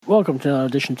welcome to another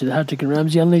edition to the Hattrick and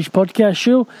Ramsey Unleashed podcast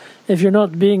show. If you're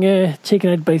not being taken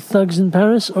out by thugs in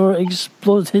Paris or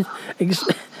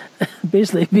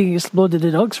basically being exploded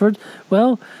in Oxford,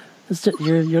 well,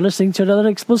 you're listening to another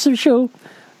explosive show.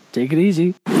 Take it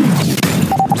easy.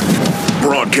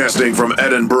 Broadcasting from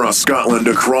Edinburgh, Scotland,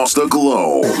 across the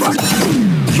globe.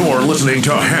 You're listening to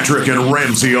Hattrick and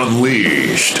Ramsey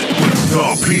Unleashed,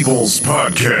 the People's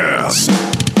Podcast.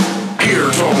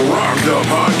 Here to rock the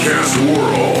podcast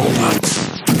world.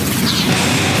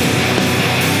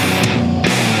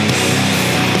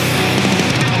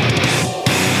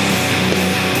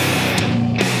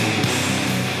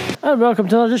 And welcome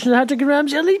to another edition of the Hattrick and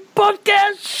Ramsey Unleashed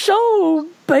podcast show,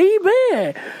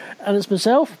 baby. And it's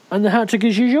myself and the Hattrick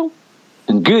as usual.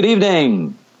 And good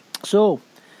evening. So,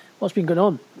 what's been going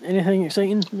on? Anything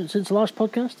exciting since the last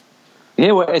podcast?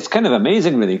 Yeah, well, it's kind of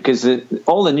amazing, really, because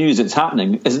all the news that's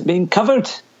happening isn't being covered.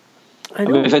 I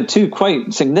know. We've had two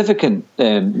quite significant,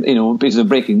 pieces of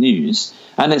breaking news,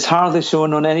 and it's hardly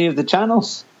shown on any of the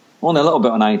channels. Only a little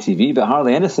bit on ITV, but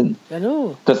hardly anything. I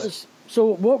know. So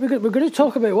what we're going to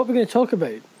talk about? We're going to talk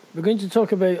about.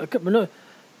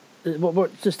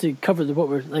 Just to cover what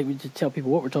we're like to tell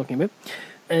people what we're talking about.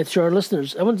 To our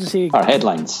listeners, I want to say our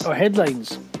headlines. Our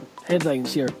headlines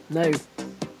here. Now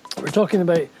we're talking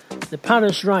about the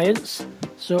Paris riots.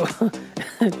 So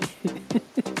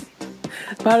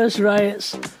Paris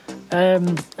riots,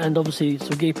 and obviously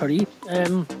Gay Paris,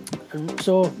 and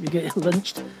so you get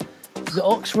lynched. The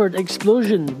Oxford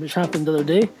explosion, which happened the other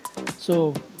day.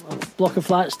 So a block of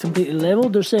flats completely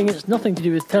levelled. They're saying it's nothing to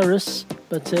do with terrorists,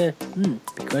 but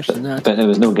question that. But there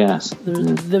was no gas.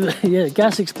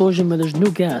 Gas explosion when there's no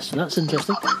gas. So that's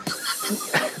interesting.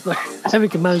 How we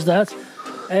can manage that.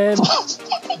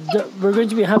 We're going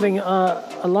to be having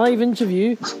a live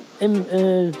interview.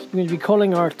 We're going to be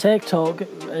calling our Tech Talk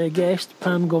guest,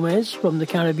 Pam Gomez from the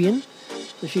Caribbean.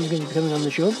 So she's going to be coming on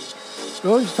the show.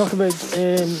 We're going to talk about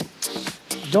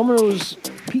Domino's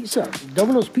Pizza.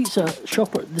 Domino's Pizza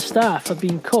shopper, the staff have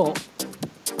been caught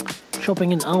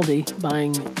shopping in Aldi,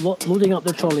 loading up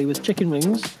their trolley with chicken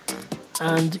wings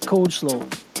and coleslaw.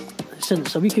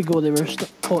 Since a week ago, they were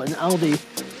caught in Aldi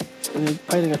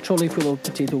piling a trolley full of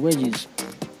potato wedges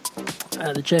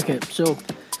at the checkout. So,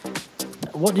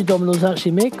 what do Domino's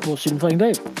actually make? We'll soon find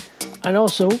out. And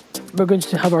also, we're going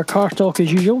to have our car talk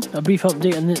as usual, a brief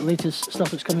update on the latest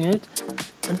stuff that's coming out.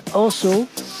 And also,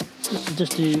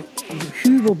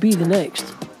 who will be the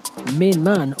next main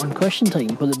man on Question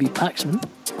Time? Will it be Paxman?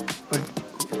 Or,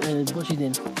 what's his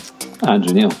name?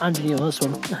 Andrew Neil, that's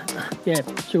one. Yeah,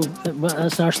 so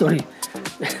that's our story.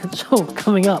 So,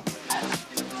 coming up,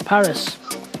 Paris.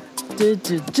 Gay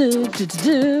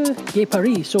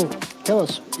Paris. So, tell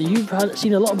us, you've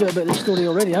seen a little bit about this story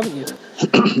already, haven't you?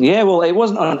 Yeah, well, it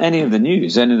wasn't on any of the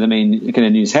main kind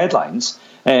of news headlines,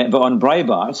 but on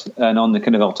Breitbart and on the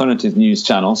kind of alternative news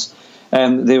channels,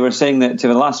 they were saying that for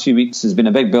the last few weeks there's been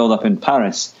a big build-up in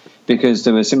Paris because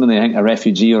there was seemingly, I think, a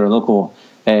refugee or a local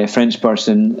French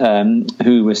person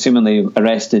who was seemingly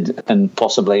arrested and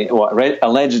possibly,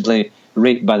 allegedly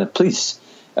raped by the police.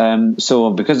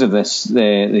 So because of this,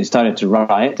 they started to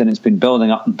riot, and it's been building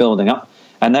up.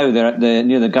 And now they're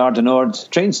near the Gare du Nord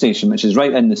train station, which is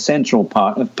right in the central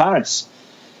part of Paris.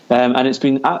 And it's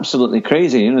been absolutely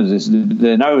crazy.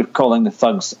 They're now calling the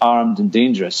thugs armed and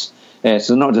dangerous. So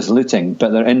they're not just looting, but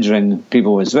they're injuring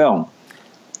people as well.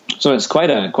 So it's quite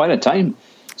a time.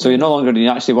 So you're no longer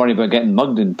actually worried about getting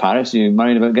mugged in Paris. You're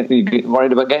worried about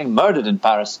getting murdered in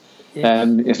Paris. Yeah.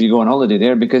 If you go on holiday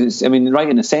there, because it's, right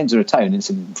in the centre of town, it's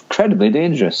incredibly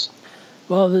dangerous.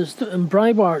 Well, there's in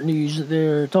Breitbart news that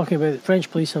they're talking about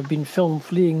French police have been filmed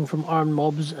fleeing from armed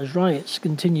mobs as riots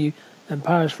continue in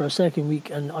Paris for a second week,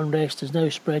 and unrest has now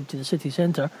spread to the city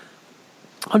centre.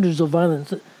 Hundreds of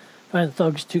violent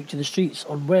thugs took to the streets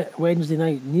on Wednesday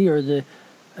night near the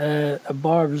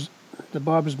Barbès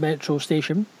metro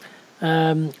station,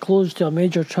 close to a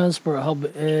major transport hub.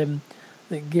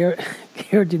 The Gare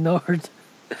du Nord.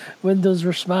 Windows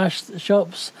were smashed,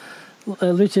 shops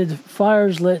looted,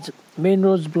 fires lit, main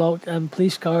roads blocked, and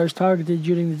police cars targeted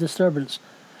during the disturbance.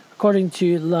 According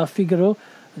to La Figaro,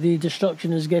 the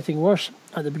destruction is getting worse.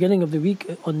 At the beginning of the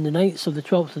week, on the nights of the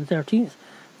 12th and 13th,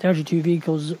 32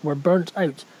 vehicles were burnt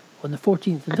out. On the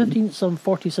 14th and 15th, some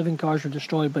 47 cars were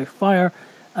destroyed by fire,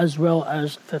 as well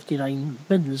as 59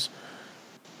 bins.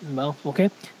 Well,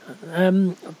 okay.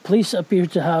 Police appear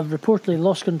to have reportedly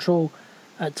lost control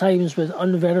at times, with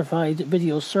unverified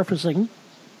videos surfacing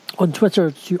on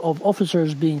Twitter of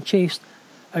officers being chased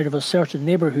out of a certain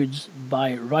neighbourhoods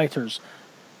by rioters.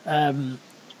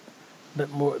 bit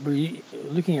more. We're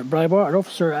looking at Breitbart. An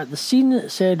officer at the scene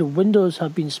said windows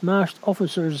have been smashed.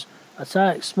 Officers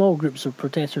attacked. Small groups of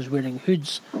protesters wearing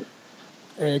hoods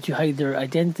to hide their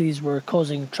identities were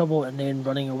causing trouble and then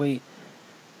running away.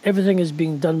 Everything is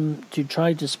being done to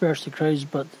try to disperse the crowds,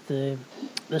 but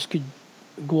this could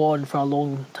go on for a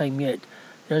long time yet.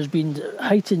 There's been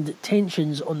heightened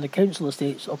tensions on the council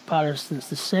estates of Paris since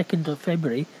the 2nd of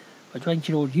February. A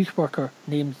 20-year-old youth worker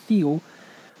named Theo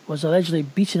was allegedly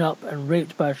beaten up and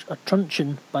raped by a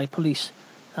truncheon by police.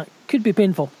 That could be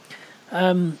painful.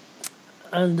 Just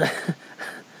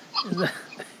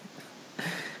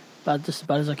as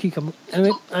bad as a cucumber.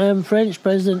 Anyway, French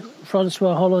President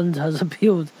Francois Hollande has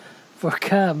appealed for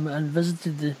calm and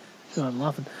visited the... Oh, I'm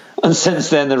laughing. And since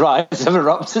then, the riots have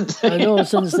erupted. I know,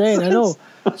 since then, I know.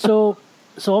 So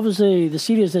obviously, the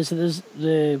seriousness of this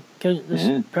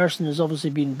person has obviously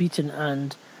been beaten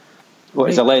and... Well,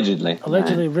 it's allegedly.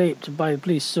 Allegedly raped by the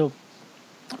police, so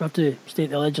I have to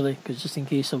state allegedly, because just in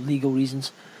case of legal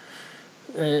reasons.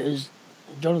 Is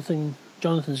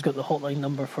Jonathan's got the hotline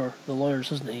number for the lawyers,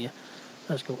 hasn't he?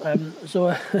 Let's go.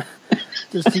 So,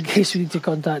 just in case we need to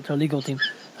contact our legal team.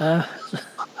 You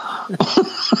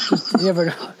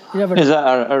never Is that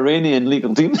our Iranian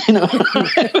legal team?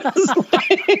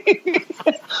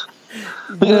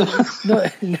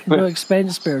 No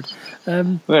expense spared.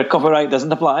 Where copyright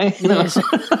doesn't apply. Yes.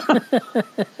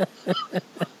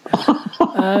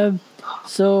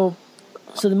 So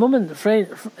the moment, if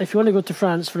you want to go to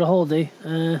France for a holiday,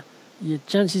 your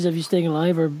chances of you staying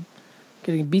alive are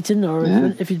getting beaten, or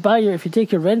if you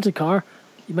take your rent a car,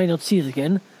 you might not see it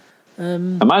again.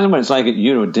 Imagine what it's like at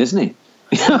Euro Disney.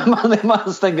 They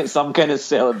must think it's some kind of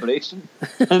celebration.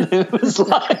 And it was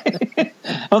like,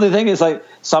 they think it's like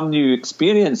some new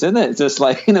experience, isn't it? It's just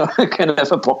like, kind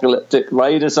of apocalyptic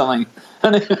ride or something.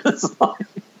 And it was like,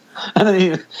 and then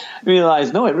you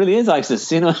realise, no, it really is ISIS,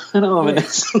 So,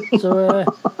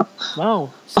 wow.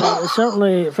 So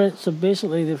certainly, so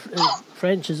basically the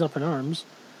French is up in arms.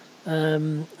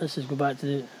 Let's just go back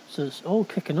to so it's all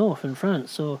kicking off in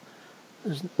France. So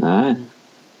there's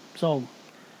it's all.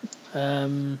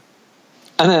 And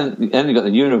then you've got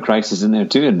the Euro crisis in there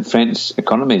too, and French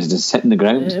economy is just hitting the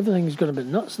ground. Yeah, everything's gone a bit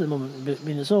nuts at the moment. But, I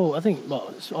mean, it's all. I think. Well,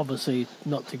 it's obviously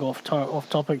not to go off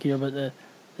topic here, but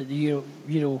the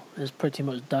Euro is pretty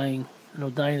much dying.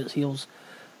 Dying at its heels.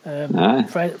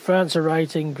 France are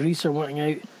rioting. Greece are wanting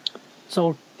out. It's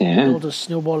all just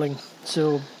snowballing.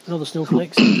 So all the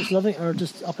snowflakes are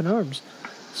just up in arms.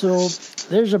 So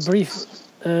there's a brief.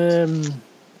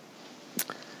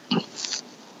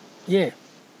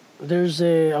 There's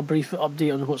a brief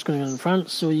update on what's going on in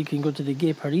France. So you can go to the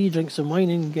Gay Paris, drink some wine,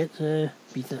 and get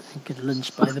beaten and get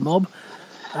lynched by the mob.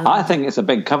 I think it's a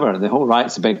big cover. The whole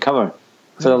riot's a big cover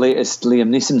for the latest Liam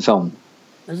Neeson film.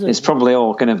 Is it? It's probably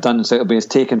all kind of done, so it'll be his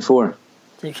Taken 4.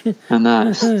 And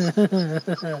that.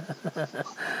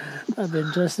 That'd be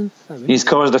interesting. He's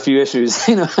caused a few issues,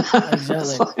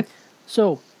 Exactly.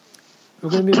 So we're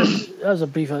going to be. That was a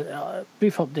brief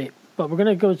update. But we're going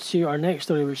to go to our next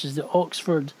story, which is the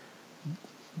Oxford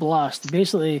blast.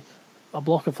 Basically, a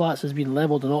block of flats has been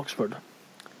levelled in Oxford.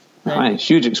 Now,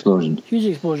 huge explosion. Huge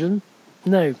explosion.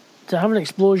 Now, to have an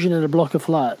explosion in a block of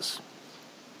flats,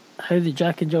 how the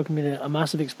Jack and Jill can be a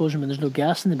massive explosion when there's no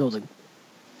gas in the building?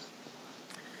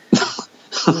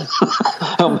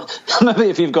 Maybe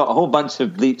if you've got a whole bunch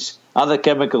of bleach, other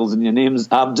chemicals, and your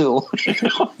name's Abdul,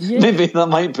 maybe that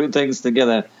might put things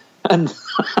together. And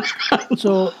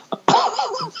so,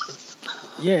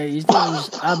 his name is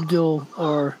Abdul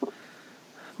or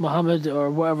Muhammad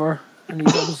or whatever, and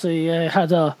he's obviously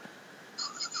had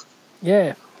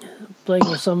playing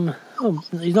with some. Oh,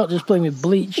 he's not just playing with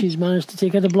bleach. He's managed to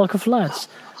take out a block of flats.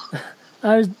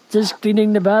 I was just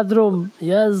cleaning the bathroom,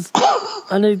 yes,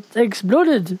 and it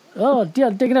exploded. Oh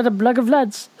dear, taking out a block of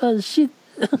flats. Oh shit!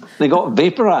 They got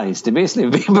vaporized. They basically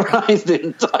vaporized the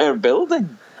entire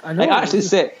building. I know. It actually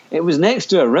set. It was next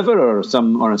to a river or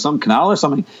some canal or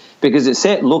something, because it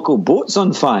set local boats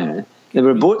on fire. There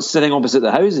were boats sitting opposite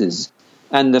the houses,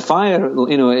 and the fire,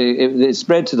 it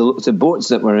spread to boats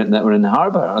that were in the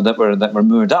harbour or that were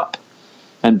moored up,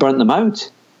 and burnt them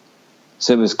out.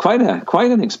 So it was quite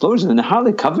an explosion, and they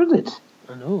hardly covered it.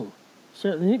 I know,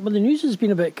 certainly. But the news has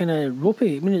been a bit kind of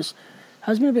ropey. I mean,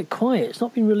 has been a bit quiet. It's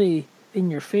not been really in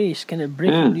your face, kind of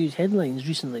breaking news headlines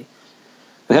recently.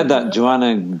 They had that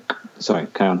Joanna. Sorry,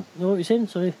 carry on. No, what were you saying?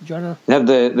 Sorry, Joanna. They have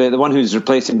the one who's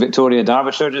replacing Victoria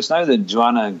Derbyshire just now, the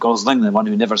Joanna Gosling, the one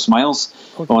who never smiles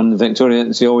on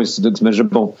Victoria. She always looks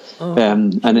miserable.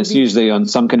 And it's usually on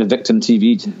some kind of victim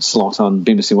TV slot on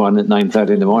BBC One at 9:30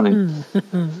 in the morning.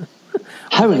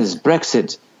 How has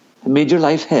Brexit made your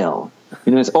life hell?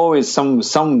 It's always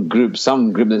some group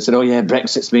that said, "Oh yeah,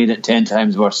 Brexit's made it 10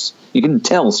 times worse." You can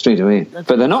tell straight away,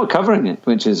 but they're not covering it,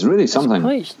 which is really something.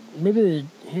 Maybe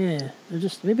they're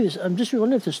just I'm just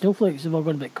wondering if the snowflakes have all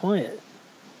gone a bit quiet,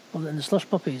 and the slush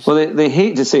puppies. Well, they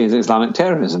hate to say it's Islamic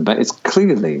terrorism, but it's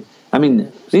clearly. I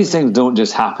mean, these things don't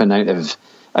just happen out of,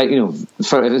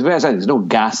 there's no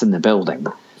gas in the building.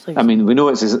 I mean, we know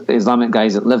it's Islamic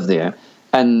guys that live there.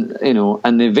 And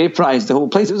and they vaporized the whole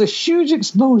place. It was a huge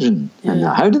explosion. Yeah. And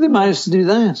how did they manage to do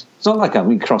that? It's not like a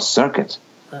wee cross circuit.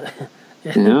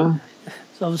 So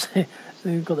obviously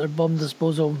they've got their bomb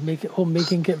disposal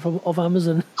homemaking kit of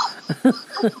Amazon.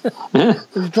 It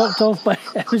was dropped off by.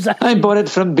 I bought it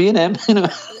from B&M. In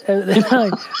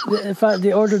fact,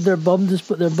 they ordered their bomb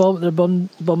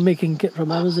making kit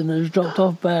from Amazon. It was dropped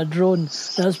off by a drone.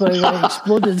 That's why it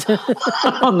exploded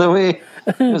on the way.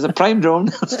 It was a prime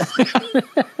drone.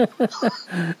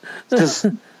 Just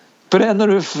put it on the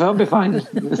roof. I'll be fine.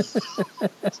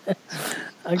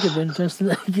 That could be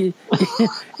interesting.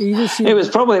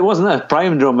 It wasn't a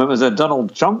prime drone. It was a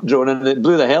Donald Trump drone, and it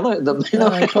blew the hell out of them.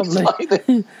 Probably.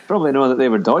 They probably know that they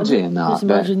were dodgy in that.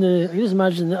 Just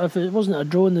imagine that if it wasn't a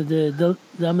drone, the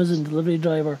Amazon delivery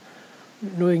driver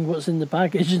knowing what's in the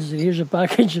package, and here's a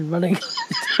package and running.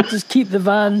 Just keep the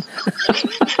van.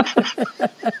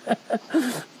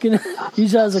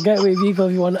 Use that as a getaway vehicle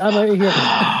if you want. I'm out of here.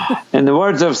 In the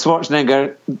words of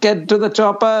Schwarzenegger, get to the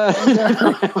chopper.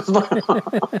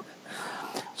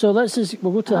 So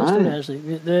we'll go to that story actually.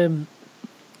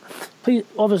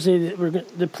 Obviously,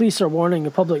 the police are warning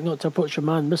the public not to approach a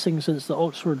man missing since the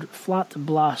Oxford flat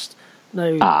blast.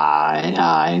 Now,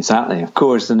 aye, exactly, of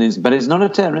course, but he's not a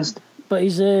terrorist. But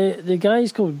he's the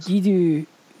guy's called Guido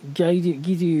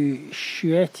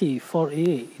Schuette,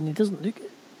 48, and he doesn't look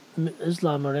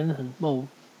Islam or anything. Well,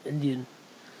 Indian.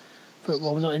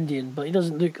 Not Indian, but he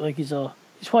doesn't look like he's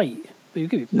white. But he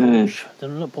could be Polish. They're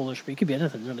not Polish, but he could be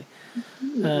anything really.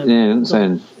 Doesn't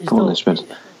sound Polish, but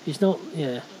he's not.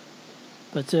 Yeah,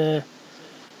 but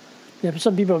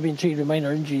some people have been treated with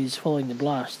minor injuries following the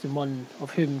blast, and one of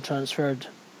whom transferred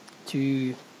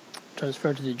to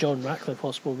the John Ratcliffe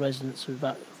Hospital. Residents who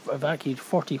evacuated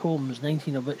 40 homes,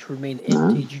 19 of which remain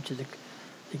empty due to the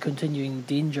continuing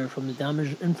danger from the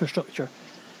damaged infrastructure.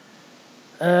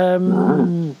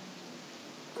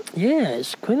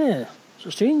 It's kind of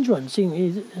a strange one. Seeing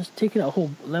he's taken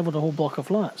leveled a whole block of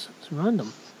flats. It's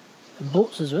random, and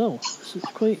boats as well.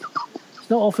 It's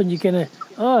not often you kind of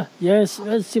yes,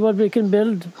 let's see what we can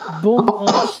build. Boom!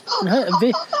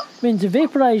 To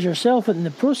vaporize yourself in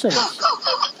the process.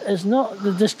 It's not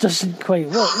that this doesn't quite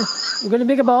work. We're going to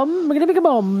make a bomb,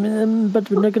 but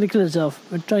we're not going to kill ourselves.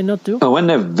 We're trying not to. Well, when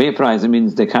they're vaporized, it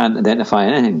means they can't identify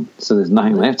anything, so there's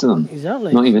nothing left of them.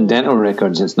 Exactly. Not even dental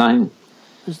records, it's nothing.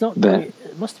 It's not. But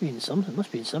it must have been something. It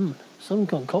must be some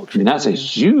concoction. I mean, that's a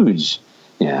huge.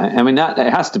 Yeah, I mean that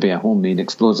it has to be a homemade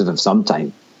explosive of some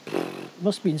type.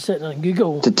 Must have been sitting on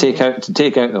Google to take out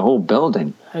the whole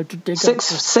building. How to take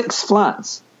six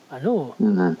flats. I know.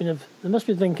 Mm-hmm. I mean, they must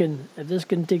be thinking, if this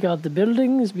can take out the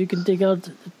buildings, we can take out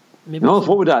maybe. No,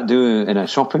 what would that do in a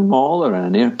shopping mall or in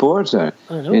an airport? Or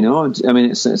I know. I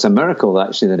mean, it's a miracle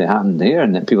actually that it happened there,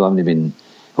 and that people haven't been.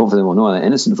 Hopefully, we'll know that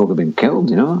innocent folk have been killed.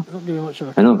 Not really much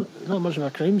of not much of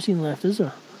a crime scene left, is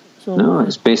there? So, no,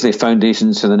 it's basically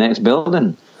foundations for the next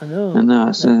building. I know. And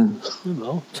that's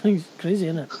well, it's crazy,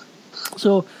 isn't it?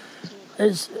 So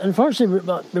it's unfortunately,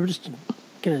 we're just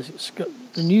kind of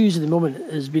the news at the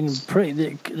moment has been pretty.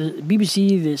 The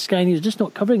BBC, the Sky News, just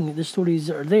not covering the stories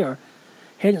that are there.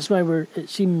 Hence why it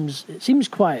seems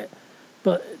quiet.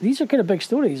 But these are kind of big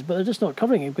stories, but they're just not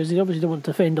covering it because they obviously don't want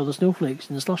to offend all the snowflakes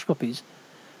and the slush puppies,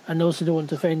 and they also don't want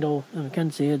to offend all. I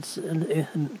can't say it's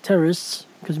terrorists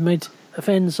because it might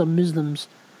offend some Muslims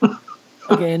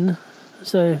again.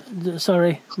 So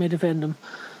sorry, might offend them.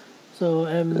 So,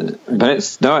 but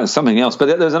it's something else.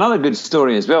 But there's another good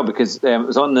story as well because it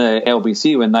was on the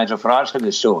LBC when Nigel Farage had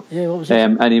his show. Yeah, what was it?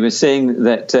 And he was saying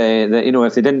that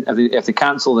if they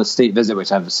cancel the state visit,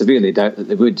 which I severely doubt that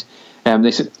they would, they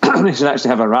should actually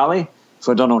have a rally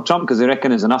for Donald Trump because they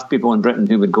reckon there's enough people in Britain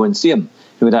who would go and see him,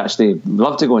 who would actually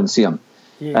love to go and see him.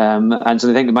 Yeah. And so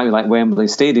they think it might be like Wembley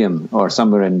Stadium or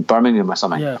somewhere in Birmingham or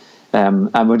something. Yeah.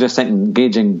 And we're just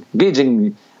thinking,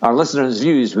 gauging our listeners'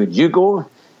 views. Would you go?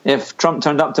 If Trump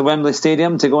turned up to Wembley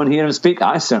Stadium to go and hear him speak,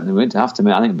 I certainly would. I have to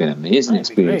admit, I think it'd be an amazing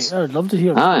experience. I would love to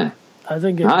hear him. Aye. I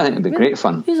think it'd be great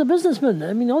fun. He's a businessman.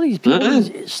 I mean, all these people,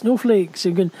 these snowflakes,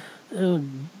 who can,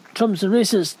 Trump's a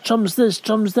racist, Trump's this,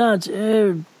 Trump's that.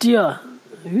 Dear,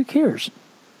 who cares?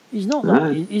 He's not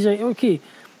that. He's like, okay,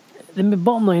 the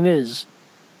bottom line is,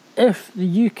 if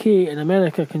the UK and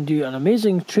America can do an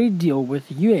amazing trade deal with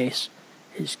the US,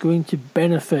 it's going to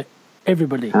benefit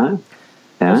everybody. Huh?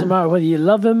 Doesn't matter whether you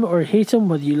love him or hate him,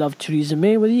 whether you love Theresa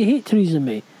May, whether you hate Theresa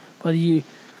May, whether you...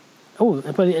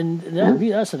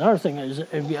 that's another thing.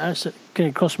 That's kind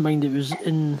of crossed my mind. It was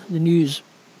in the news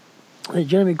that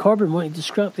Jeremy Corbyn wanted to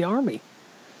scrap the army.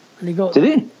 And he got... Did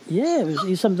he? Yeah,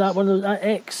 he's some that one of that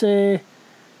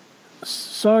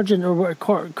ex-sergeant or what,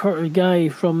 guy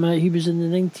from... he was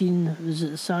in the was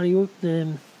it Sarajevo? I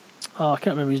can't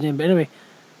remember his name, but anyway...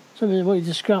 Somebody wanted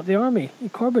to scrap the army.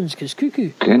 Corbyn's because cuckoo.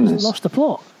 Goodness. Lost the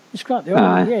plot. He scrapped the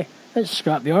army, yeah. Let's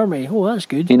scrap the army. Oh, that's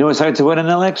good. He knows how to win an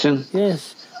election.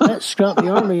 Yes. Let's scrap the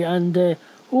army and,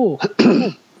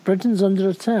 Britain's under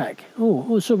attack.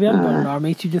 So we haven't got an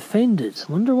army to defend it.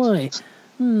 I wonder why.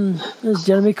 There's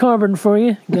Jeremy Corbyn for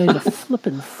you. Guy's a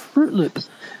flipping Fruit Loop.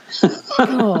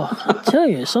 I tell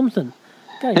you, something.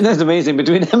 And that's amazing.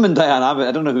 Between him and Diane Abbott,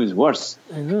 I don't know who's worse.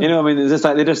 I know. You know, I mean, it's just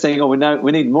like they're just saying,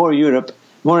 we need more Europe,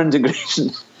 more integration,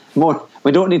 more.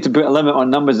 We don't need to put a limit on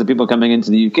numbers of people coming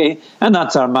into the UK, and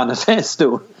that's our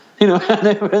manifesto. You know, and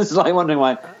everyone's like wondering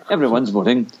why everyone's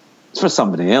voting. It's for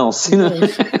somebody else. You know.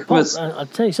 I'll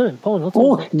tell you something, Paul.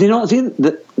 Do you not see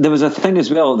that there was a thing as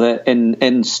well that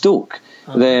in Stoke,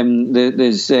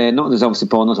 there's obviously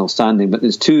Paul Nuttall standing, but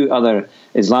there's two other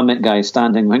Islamic guys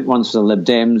standing. I think one's for the Lib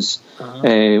Dems,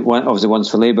 one's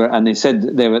for Labour, and they said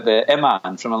the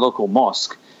imam from a local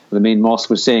mosque. The main mosque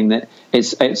was saying that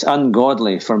it's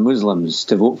ungodly for Muslims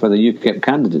to vote for the UKIP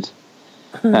candidate,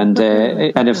 and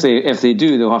if they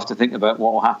do, they'll have to think about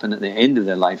what will happen at the end of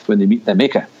their life when they meet their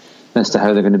maker, as to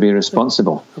how they're going to be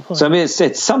responsible. So I mean,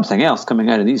 it's something else coming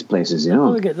out of these places, you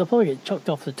know. They'll probably get chucked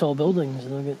off the tall buildings,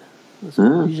 and that's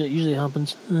what usually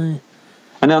happens. And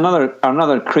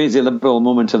another crazy liberal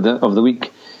moment of the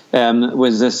week.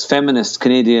 Was this feminist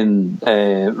Canadian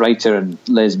writer and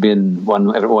lesbian one,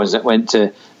 whatever it was, that went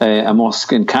to a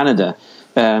mosque in Canada,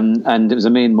 and it was a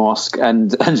main mosque,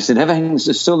 and she said everything's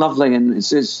just so lovely and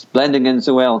it's blending in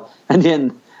so well, and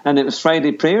it was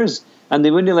Friday prayers, and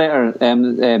they wouldn't let her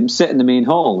sit in the main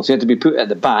hall. She had to be put at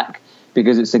the back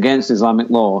because it's against Islamic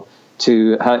law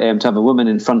to have a woman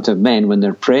in front of men when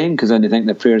they're praying, because then they think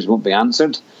their prayers won't be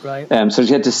answered. Right. So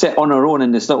she had to sit on her own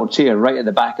in this little chair right at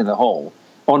the back of the hall,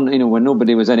 when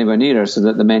nobody was anywhere near her, so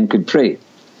that the men could pray.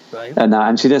 Right.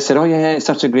 And she just said, "Oh yeah, it's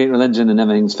such a great religion and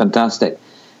everything's fantastic."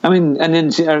 I mean, and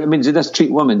then she just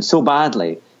treat women so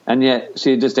badly, and yet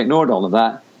she just ignored all of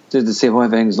that just to say, "Oh,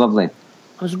 everything's lovely."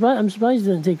 I'm surprised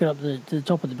they didn't take her up to the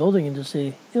top of the building and just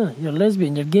say, "You're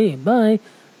lesbian, you're gay, bye,"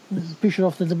 and push her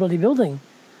off to the bloody building.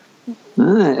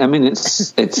 I mean,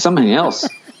 it's something else.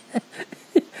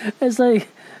 It's like...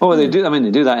 they do. I mean,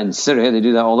 they do that in Syria. They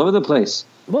do that all over the place.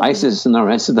 ISIS and the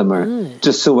rest of them are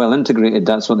just so well integrated.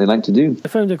 That's what they like to do. I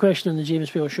found a question on the James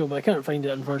Bale show, but I can't find it,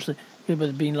 unfortunately, with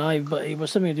it being live. But it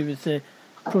was something to do with the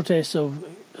protests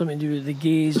something to do with the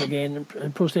gays again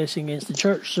and protesting against the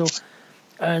church. So,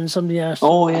 and somebody asked,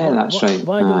 that's right.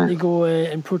 Why don't they go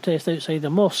and protest outside the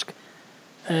mosque,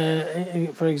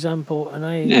 for example? And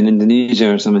in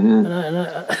Indonesia or something.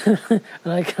 Yeah.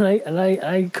 And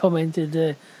I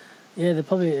commented, they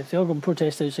probably, if they all go and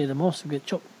protest outside the mosque, they'll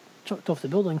get chucked off the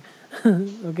building.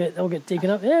 they'll get taken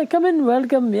up. Yeah, come in,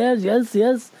 welcome.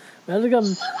 Yes,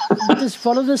 welcome. Just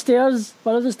follow the stairs.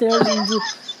 And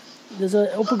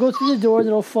go through the door.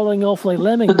 They're all falling off like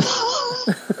lemmings.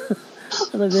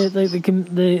 like the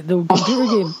computer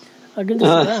game. I can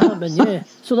just see that happen. Yeah.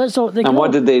 So that's all. And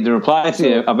what did they reply to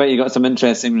you? I bet you got some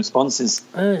interesting responses.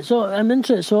 So I'm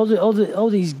interested. So all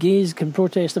these gays can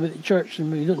protest about the church,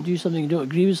 and when you don't do something, you don't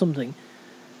agree with something.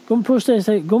 Go and protest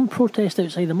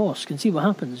outside the mosque and see what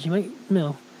happens. You might,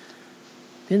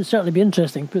 it'll certainly be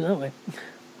interesting, put it that way.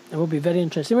 It will be very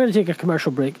interesting. We're going to take a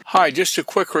commercial break. Hi, just a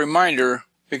quick reminder.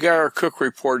 The Guy R. Cook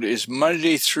Report is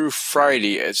Monday through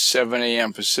Friday at 7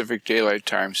 a.m. Pacific Daylight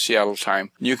Time, Seattle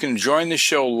time. You can join the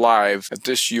show live at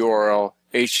this URL,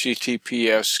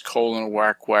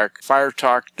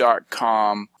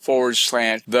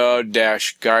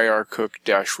 https://firetalk.com/the-Guy R.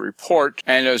 Cook-report.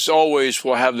 And as always,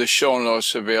 we'll have the show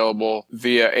notes available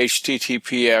via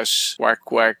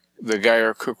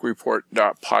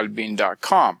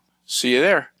https://theguyarcookreport.podbean.com. See you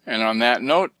there. And on that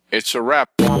note, it's a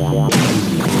wrap.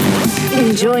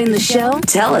 Enjoying the show?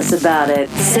 Tell us about it.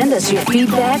 Send us your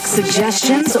feedback,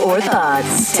 suggestions, or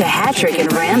thoughts to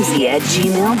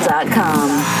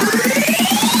hattrickandramsey@gmail.com.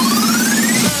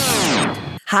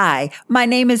 Hi, my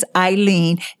name is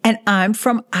Eileen, and I'm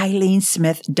from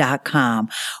EileenSmith.com.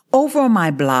 Over on my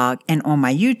blog and on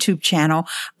my YouTube channel,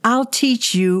 I'll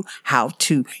teach you how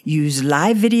to use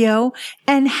live video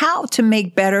and how to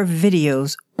make better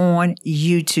videos on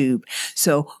YouTube.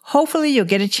 So hopefully you'll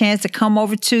get a chance to come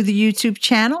over to the YouTube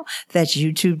channel. That's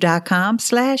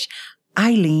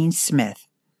youtube.com/Eileen Smith.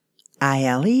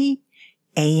 ILEANE.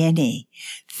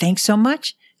 Thanks so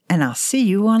much, and I'll see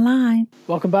you online.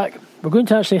 Welcome back. We're going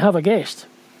to actually have a guest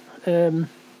invited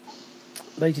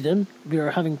in. We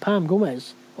are having Pam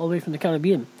Gomez, all the way from the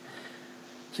Caribbean.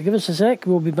 So give us a sec.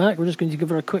 We'll be back. We're just going to give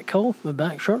her a quick call. We're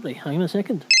back shortly. Hang on a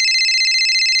second.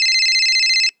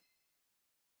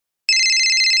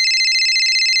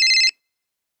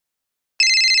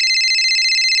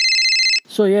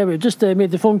 So yeah, we've just made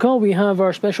the phone call. We have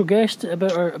our special guest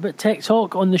about Tech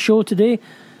Talk on the show today.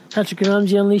 Hattrick and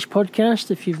Ramsey Unleashed podcast.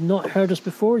 If you've not heard us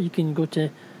before, you can go to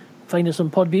find us on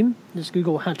Podbean. Just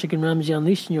Google Hattrick and Ramsey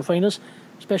Unleashed and you'll find us.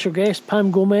 Special guest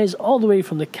Pam Gomez, all the way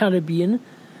from the Caribbean,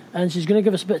 and she's going to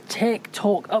give us a bit of Tech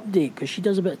Talk update because she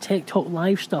does a bit of Tech Talk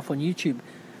live stuff on YouTube.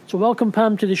 So welcome,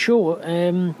 Pam, to the show.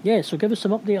 So give us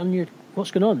some update on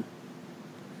what's going on.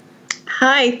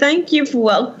 Hi, thank you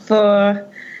for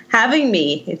having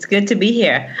me. It's good to be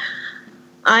here.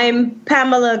 I'm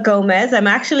Pamela Gomez. I'm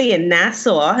actually in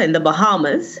Nassau in the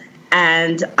Bahamas,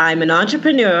 and I'm an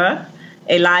entrepreneur,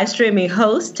 a live streaming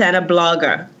host, and a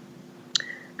blogger.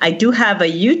 I do have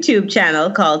a YouTube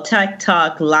channel called Tech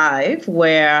Talk Live,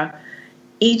 where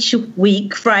each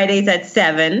week, Fridays at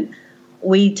 7,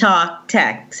 we talk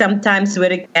tech, sometimes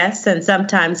with a guest and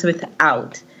sometimes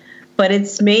without. But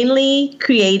it's mainly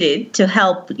created to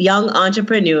help young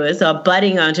entrepreneurs or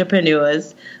budding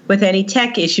entrepreneurs with any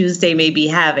tech issues they may be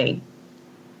having.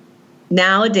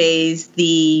 Nowadays,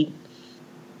 the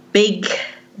big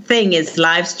thing is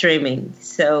live streaming.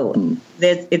 So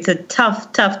it's a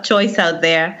tough choice out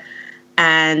there.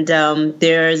 And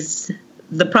there's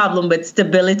the problem with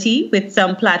stability with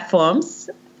some platforms.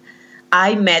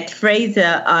 I met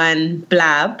Fraser on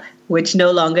Blab, which no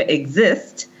longer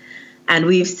exists. And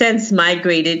we've since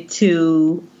migrated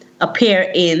to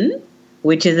Appear In,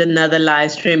 which is another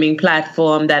live streaming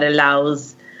platform that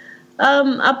allows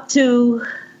up to,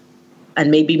 and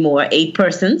maybe more, 8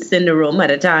 persons in the room at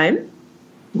a time.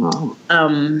 Wow.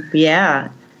 Yeah,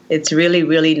 it's really,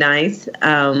 really nice.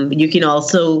 You can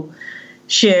also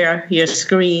share your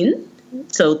screen,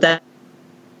 so that.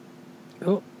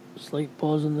 Oh, slight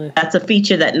pause in there. That's a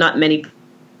feature that not many.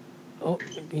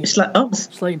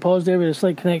 Slight pause there with a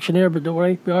slight connection there, but don't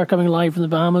worry, we are coming live from the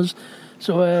Bahamas,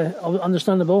 so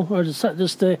understandable. Or just sort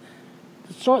the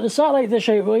satellite dish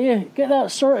out, will you? Get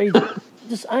that sorted.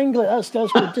 Just angle it. That's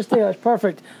good. Just there. That's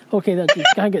perfect. Okay, you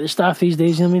can't get the staff these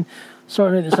days. You know what I mean,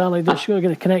 sorting out the satellite dish. Got to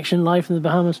get a connection live from the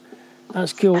Bahamas.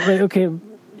 That's cool. Right. Okay,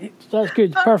 that's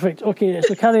good. Perfect. Okay,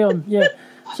 so carry on. Yeah.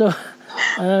 So.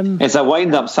 It's a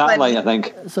wind-up satellite, I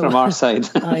think, from our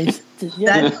side. Can't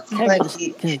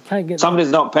get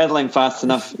Somebody's not pedaling fast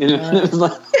enough. You know. So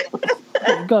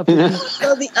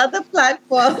the other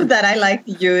platform that I like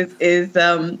to use is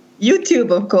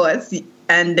YouTube, of course,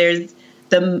 and there's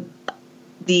the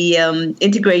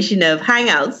integration of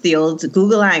Hangouts. The old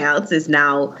Google Hangouts is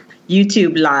now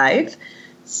YouTube Live.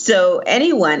 So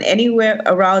anyone, anywhere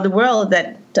around the world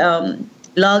that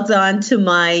logs on to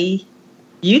my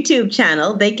YouTube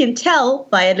channel, they can tell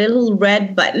by a little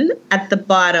red button at the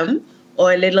bottom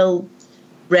or a little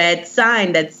red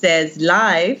sign that says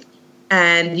live,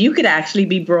 and you could actually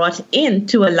be brought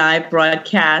into a live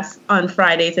broadcast on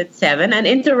Fridays at 7 and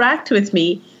interact with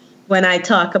me when I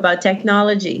talk about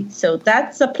technology. So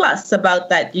that's a plus about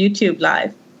that YouTube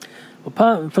Live. Well,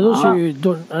 Pat, for those who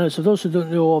don't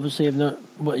know, obviously, if not,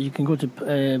 what you can go to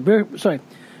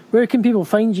where can people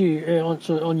find you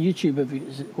on YouTube?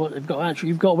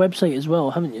 You've got a website as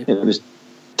well, haven't you? It was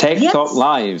Tech Talk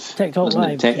Live. Tech Talk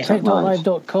Live.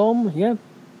 TechTalkLive.com. Yeah.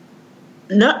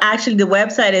 No, actually, the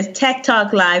website is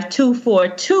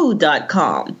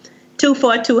TechTalkLive242.com.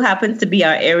 242 happens to be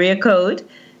our area code.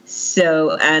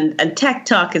 So, and Tech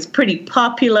Talk is pretty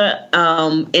popular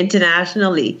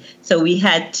internationally. So we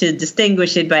had to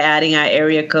distinguish it by adding our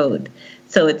area code.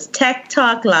 So it's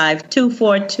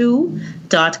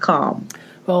TechTalkLive242.com.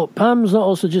 Well, Pam's not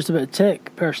also just about a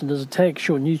tech person, does a tech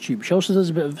show on YouTube. She also does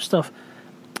a bit of stuff.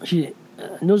 She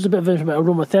knows a bit of information about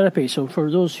aromatherapy. So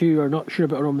for those who are not sure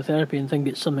about aromatherapy and think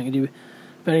it's something to do with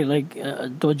very like a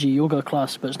dodgy yoga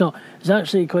class, but it's not. It's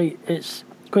actually quite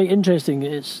interesting.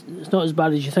 It's not as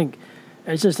bad as you think.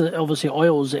 It's just that obviously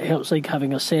oils, it helps like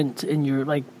having a scent in your,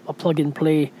 like a plug and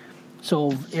play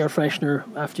sort of air freshener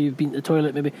after you've been to the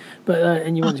toilet, maybe, but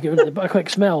and you want to get rid of a quick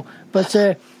smell. But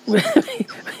this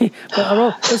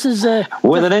is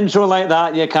with an intro like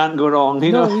that, you can't go wrong.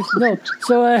 You know? No.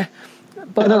 So,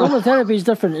 but aromatherapy is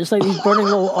different. It's like these burning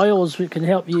little oils which can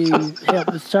help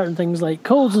with certain things like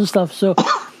colds and stuff. So,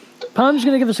 Pam's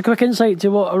going to give us a quick insight to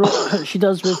what she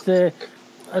does with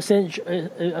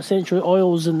essential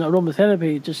oils and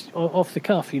aromatherapy, just off the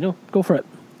cuff. Go for it.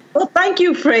 Well, thank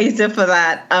you, Fraser, for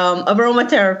that.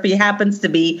 Aromatherapy happens to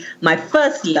be my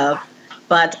first love,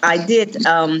 but I did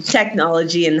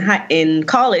technology in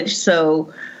college,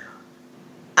 so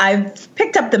I've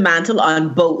picked up the mantle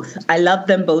on both. I love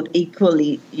them both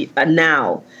equally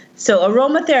now. So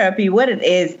aromatherapy, what it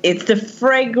is, it's the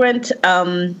fragrant,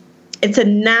 it's a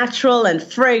natural and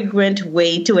fragrant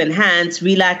way to enhance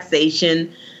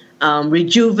relaxation,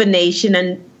 rejuvenation,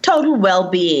 and total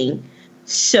well-being.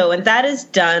 So, and that is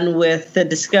done with the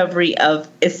discovery of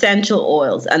essential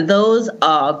oils. And those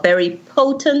are very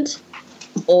potent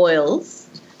oils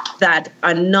that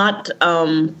are not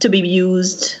to be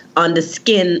used on the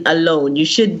skin alone. You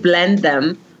should blend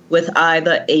them with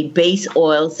either a base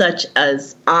oil such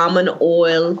as almond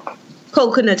oil,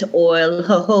 coconut oil,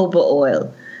 jojoba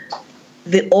oil.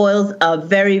 The oils are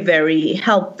very, very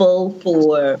helpful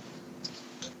for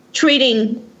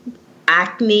treating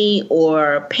acne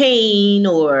or pain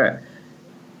or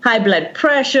high blood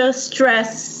pressure,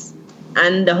 stress,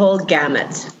 and the whole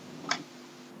gamut.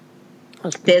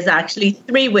 There's actually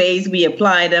 3 ways we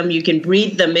apply them. You can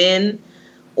breathe them in,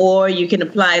 or you can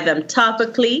apply them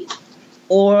topically,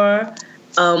 or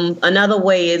another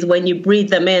way is when you breathe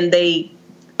them in, they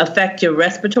affect your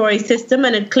respiratory system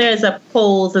and it clears up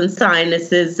colds and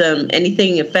sinuses,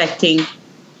 anything affecting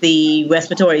the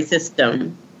respiratory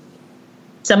system.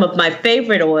 Some of my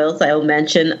favorite oils I'll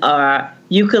mention are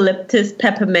eucalyptus,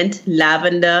 peppermint,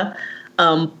 lavender,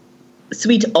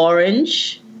 sweet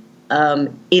orange,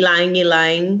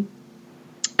 ylang-ylang,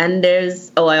 and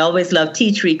there's, I always love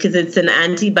tea tree because it's an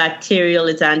antibacterial,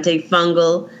 it's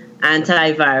antifungal,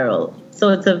 antiviral. So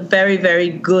it's a very, very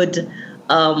good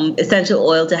essential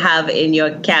oil to have in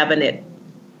your cabinet.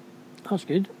 That's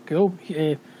good. Cool.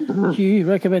 Hugh,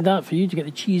 recommend that for you to get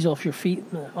the cheese off your feet.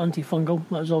 Antifungal.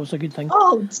 That was always a good thing.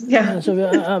 Oh, yeah. So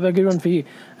that'll be a good one for you.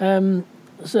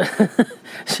 So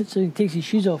he takes his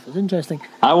shoes off. It's interesting.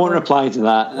 I won't reply to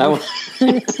that.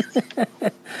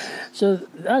 So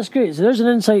that's great. So there's an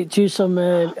insight to some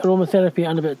aromatherapy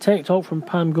and a bit of tech talk from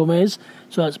Pam Gomez.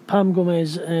 So that's Pam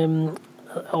Gomez,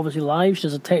 obviously live. She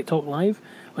does a tech talk live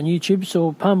on YouTube.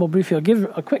 So Pam will briefly, I'll give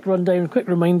a quick rundown, a quick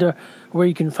reminder where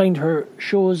you can find her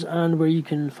shows and where you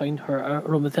can find her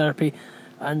aromatherapy,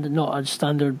 and not a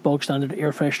bog standard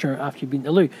air freshener after you've been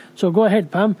to loo. So go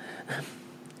ahead, Pam.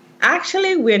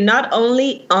 Actually, we're not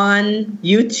only on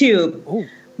YouTube. Oh.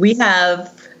 We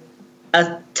have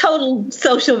a total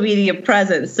social media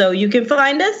presence. So you can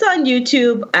find us on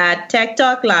YouTube at Tech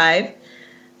Talk Live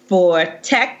for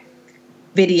tech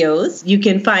videos. You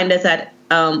can find us at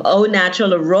Au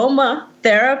Natural Aroma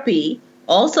Therapy,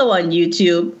 also on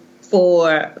YouTube,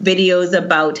 for videos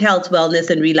about health, wellness,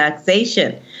 and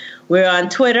relaxation. We're on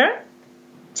Twitter,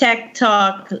 Tech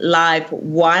Talk Live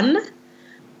 1,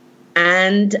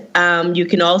 and you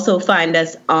can also find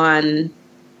us on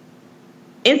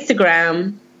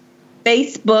Instagram,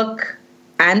 Facebook,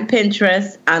 and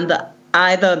Pinterest under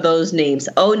either of those names.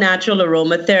 Au Natural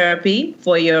Aromatherapy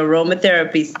for your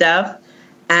aromatherapy stuff,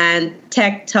 and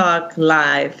Tech Talk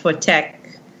Live for tech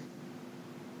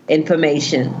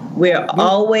information. We're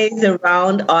always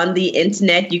around on the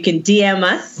internet. You can DM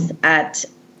us at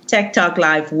Tech Talk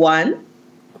Live 1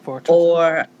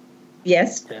 or,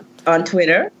 yes, on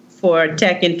Twitter for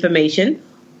tech information.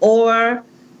 Or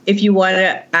if you want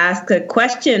to ask a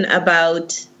question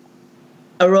about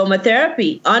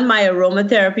aromatherapy, on my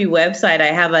aromatherapy website, I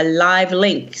have a live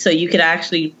link. So you could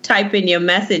actually type in your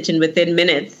message and within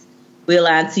minutes, we'll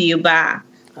answer you back.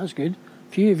 That's good.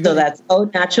 So that's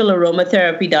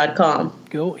aunaturalaroma.com.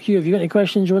 Cool. Hugh, have you got any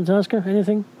questions you want to ask her?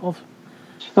 Anything?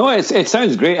 No, it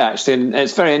sounds great, actually. And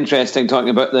it's very interesting talking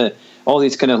about all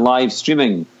these kind of live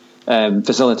streaming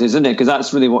facilities, isn't it? Because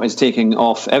that's really what is taking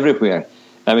off everywhere.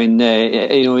 I mean,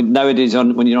 nowadays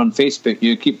when you're on Facebook,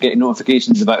 you keep getting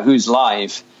notifications about who's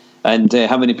live and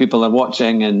how many people are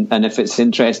watching, and if it's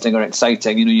interesting or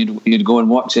exciting, you'd go and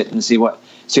watch it and see what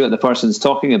the person's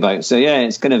talking about. So yeah,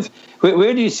 it's kind of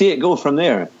where do you see it go from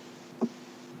there?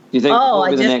 You think what will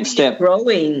be the next step?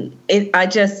 Growing. I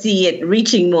just see it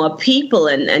reaching more people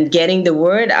and getting the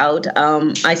word out.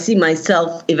 I see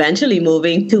myself eventually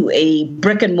moving to a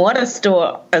brick and mortar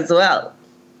store as well.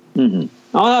 Mm-hmm.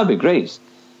 Oh, that'd be great.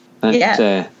 And,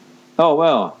 yeah. Oh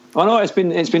well, Oh no, it's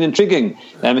been intriguing.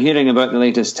 Hearing about the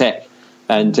latest tech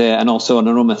and also on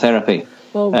aromatherapy.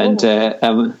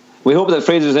 We hope that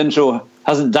Fraser's intro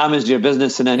hasn't damaged your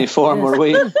business in any form or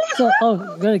way. So,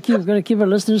 going to keep our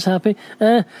listeners happy.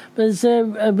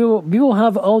 We will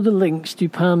have all the links to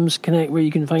Pam's Connect, where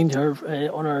you can find her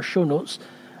on our show notes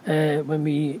when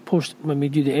we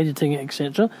do the editing,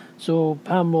 etc. So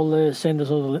Pam will send us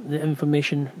all the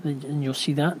information, and you'll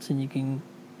see that, and you can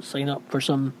sign up for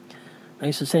some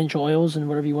nice essential oils and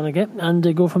whatever you want to get,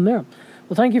 and go from there.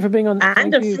 Well, thank you for being on.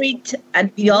 And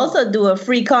and we also do a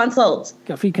free consult.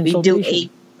 A free consultation. We do a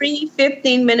free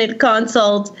 15-minute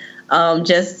consult.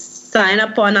 Just sign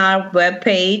up on our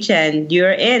webpage and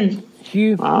you're in.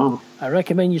 Hugh, wow. I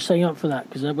recommend you sign up for that,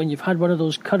 because when you've had one of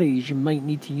those curries, you might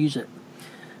need to use it.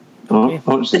 Okay.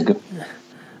 This is good.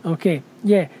 Okay,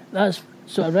 yeah,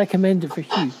 so I recommend it for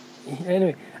Hugh.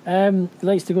 Anyway, he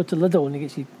likes to go to Lidl and he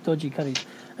gets you dodgy curries.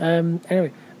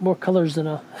 Anyway, more colours than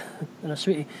a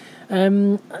sweetie.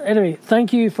 Anyway,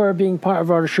 thank you for being part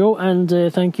of our show, and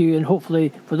thank you, and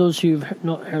hopefully for those who've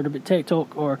not heard about Tech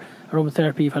Talk or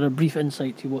aromatherapy, you've had a brief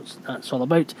insight to what that's all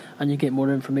about, and you get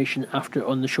more information after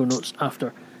on the show notes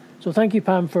after. So thank you,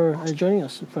 Pam, for joining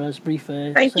us for this brief.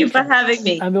 Thank you for having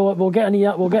me. And we'll get an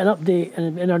update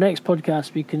in our next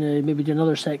podcast. We can maybe do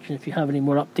another section if you have any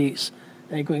more updates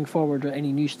going forward, or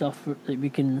any new stuff that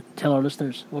we can tell our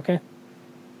listeners. Okay.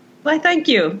 Why, thank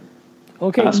you.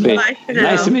 Okay. That's great.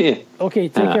 Nice to meet you. Okay,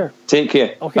 take care. Take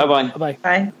care. Okay. Bye-bye.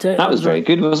 Bye. That was very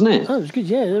good, wasn't it? That was good,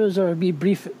 yeah. There was our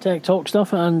brief Tech Talk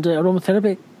stuff and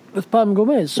aromatherapy with Pam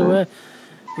Gomez. So, that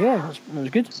was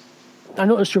good. I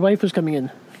noticed your wife was coming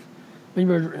in. When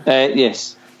you were...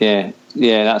 Yes. Yeah,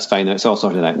 that's fine. It's all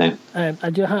sorted out now. I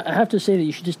have to say that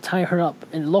you should just tie her up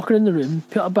and lock her in the room,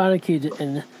 put a barricade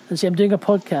in, and say, I'm doing a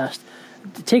podcast.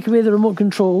 Take away the remote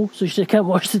control so she can't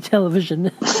watch the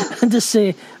television, and just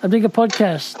say, I'm doing a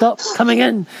podcast. Stop coming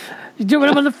in. You do it when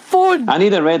I'm on the phone. I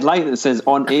need a red light that says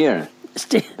on air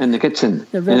in the kitchen.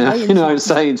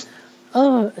 Outside.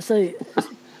 Oh, it's like...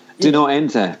 Do not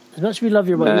enter. As much as we love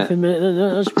your wife, we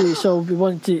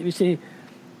say...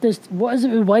 What is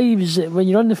it with wives when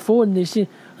you're on the phone? They say,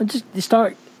 they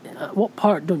start. What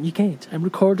part don't you get? I'm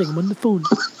recording. I'm on the phone.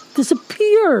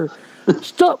 Disappear!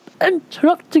 Stop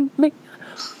interrupting me.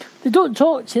 They don't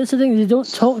talk to you. That's the thing. They don't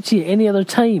talk to you any other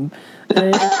time.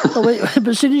 But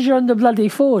as soon as you're on the bloody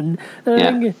phone,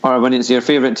 or when it's your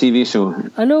favourite TV show.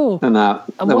 I know. And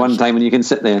one time when you can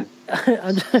sit there.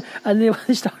 and they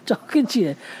start talking to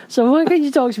you. So why can't you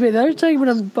talk to me the other time when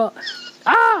I'm?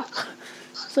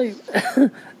 It's like.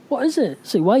 What is it?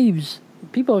 It's like wives.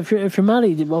 People, if you're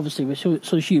married, obviously, so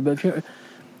is you, but if you're...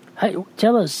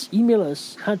 tell us, email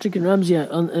us, HattrickandRamsey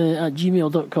at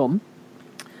gmail.com.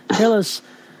 Tell us,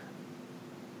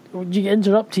 you get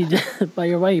interrupted by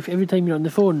your wife every time you're on the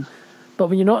phone, but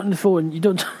when you're not on the phone, you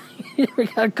don't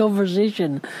have a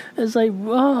conversation. It's like,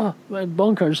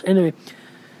 bonkers. Anyway.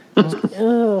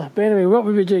 But anyway, what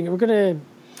were we doing? We're going to...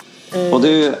 I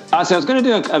was going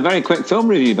to do a very quick film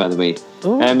review, by the way,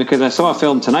 because I saw a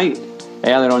film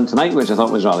earlier on tonight, which I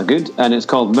thought was rather good, and it's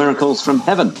called Miracles from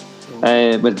Heaven,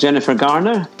 with Jennifer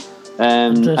Garner,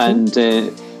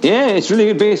 it's really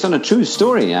good, based on a true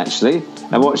story. Actually,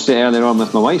 I watched it earlier on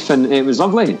with my wife, and it was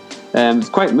lovely. It's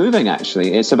quite moving,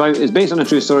 actually. It's based on a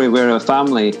true story where a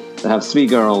family that have 3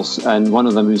 girls, and one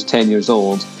of them who's 10 years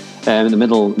old. The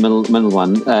middle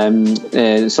one,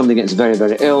 somebody gets very,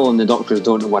 very ill, and the doctors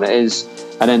don't know what it is,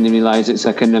 and then they realise it's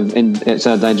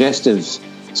a digestive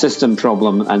system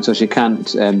problem, and so she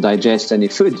can't digest any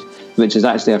food, which is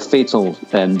actually a fatal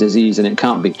disease, and it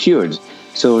can't be cured.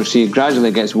 So she gradually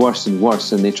gets worse and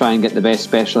worse, and they try and get the best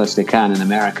specialists they can in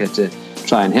America to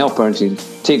try and help her. And she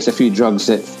takes a few drugs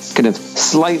that kind of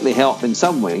slightly help in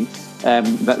some way,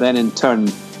 but then in turn,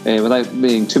 without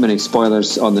being too many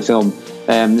spoilers on the film,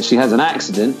 she has an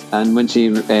accident, and when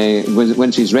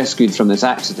she's rescued from this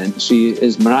accident, she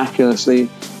is miraculously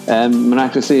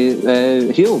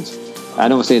healed.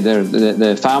 And obviously,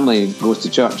 the family goes to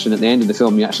church, and at the end of the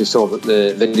film, you actually saw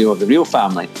the video of the real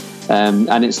family,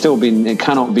 and it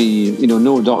cannot be,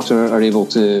 no doctor are able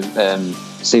to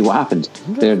say what happened.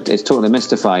 It's totally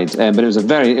mystified. But it was a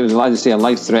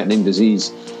life-threatening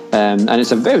disease. And it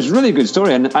was a really good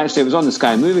story, and actually it was on the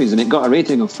Sky Movies, and it got a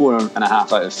rating of 4.5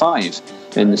 out of 5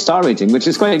 in the star rating, which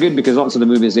is quite good, because lots of the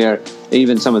movies there,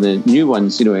 even some of the new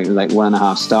ones, like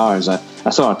 1.5 stars. I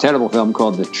saw a terrible film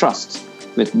called The Trust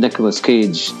with Nicolas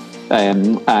Cage,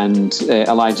 and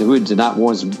Elijah Wood, and that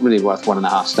was really worth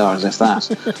 1.5 stars, if that.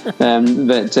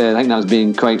 But I think that was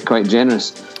being quite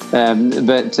generous.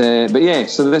 But yeah,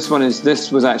 so this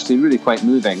was actually really quite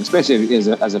moving, especially as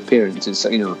a parent. It's,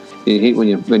 you hate when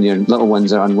your little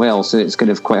ones are unwell, so it's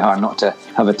kind of quite hard not to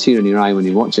have a tear in your eye when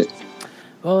you watch it.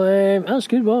 Well, that's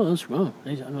good. Well,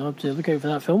 I'll have to look out for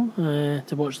that film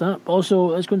to watch that. But also,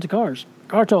 let's go into cars.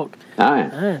 Car talk.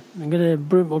 Aye. We'll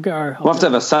get our. We'll have to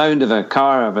have a sound of a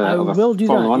car, of a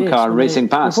Formula 1 car racing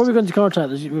past. Before we go into car talk,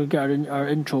 we'll get our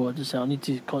intro. I'll need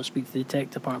to speak to the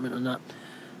tech department on that.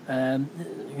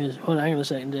 Hold on, hang on a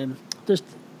second. Just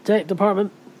tech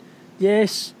department.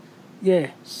 Yes. Yeah.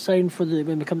 Sound for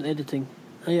when we come to editing.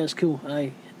 Aye, that's cool.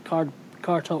 Aye. Car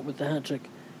talk with the hat trick.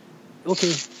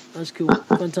 Okay, that's cool.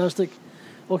 Fantastic.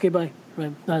 Okay, bye.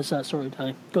 Right, that's that. Sorry,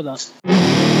 aye. Got that.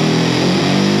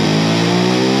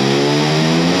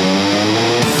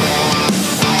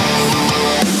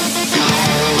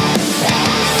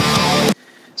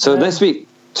 So this week,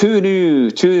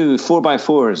 two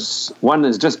 4x4s. One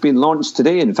has just been launched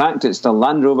today. In fact, it's the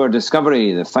Land Rover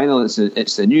Discovery. The final,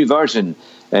 it's the new version,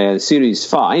 Series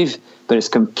 5, but it's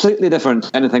completely different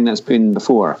to anything that's been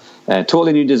before.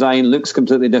 Totally new design, looks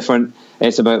completely different.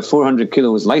 It's about 400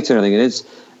 kilos lighter, I think it is,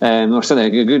 or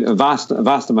something, a vast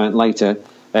amount lighter.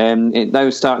 It now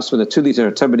starts with a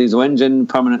 2-litre turbo diesel engine,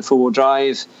 permanent four-wheel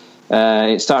drive.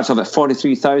 It starts off at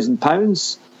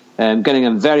 £43,000. Getting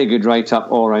a very good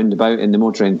write-up all round about in the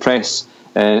motoring press,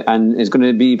 and is going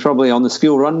to be probably on the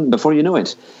school run before you know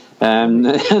it, on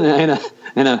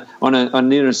a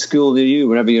near school near you,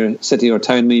 wherever your city or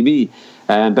town may be.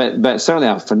 But certainly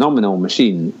a phenomenal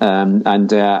machine,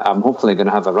 and I'm hopefully going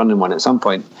to have a run in one at some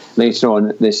point later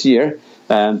on this year.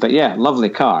 But yeah, lovely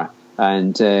car,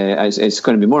 and it's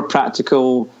going to be more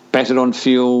practical, better on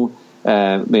fuel,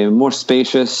 more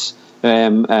spacious.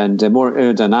 And more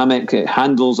aerodynamic. It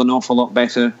handles an awful lot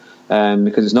better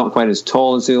because it's not quite as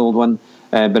tall as the old one,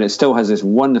 but it still has this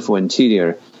wonderful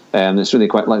interior that's really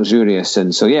quite luxurious.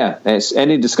 And so, yeah,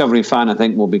 any Discovery fan, I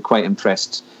think, will be quite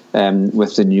impressed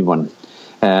with the new one.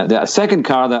 The second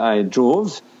car that I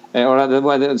drove,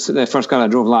 the first car I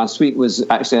drove last week, was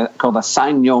actually called a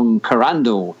SsangYong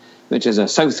Corando, which is a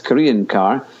South Korean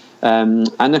car. And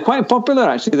they're quite popular,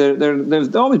 actually.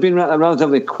 They've always been a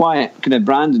relatively quiet kind of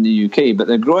brand in the UK, but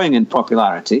they're growing in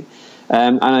popularity.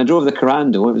 And I drove the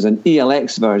Corando. It was an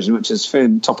ELX version, which is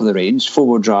fairly top of the range,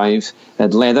 four-wheel drive,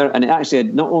 had leather, and it actually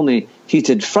had not only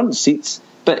heated front seats,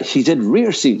 but heated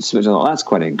rear seats, which I thought that's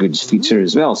quite a good feature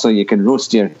as well. So you can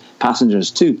roast your passengers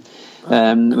too,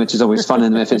 which is always fun.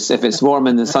 And if it's warm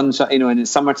in the sunshine, and it's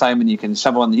summertime, and you can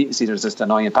shove on the heat seaters just to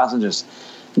annoy your passengers.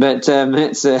 But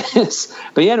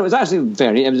but yeah, it was actually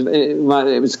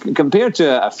it was compared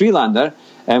to a Freelander,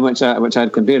 which I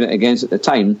had compared it against at the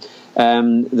time.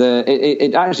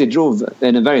 It actually drove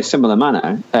in a very similar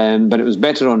manner, but it was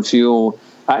better on fuel.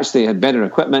 Actually, it had better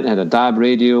equipment. It had a DAB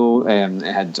radio. It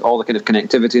had all the kind of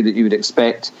connectivity that you would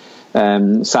expect,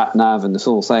 sat nav and the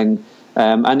full thing.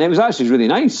 And it was actually really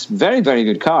nice, very, very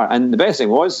good car. And the best thing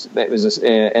was, it was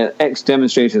an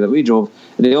ex-demonstrator that we drove.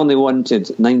 They only wanted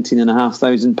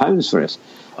 £19,500 for it.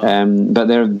 But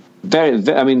they're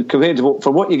very, I mean, compared to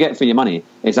for what you get for your money,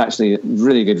 it's actually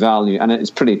really good value, and it's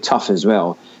pretty tough as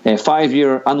well.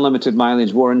 5-year unlimited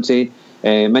mileage warranty.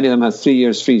 Many of them have 3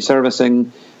 years free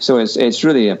servicing. So it's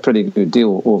really a pretty good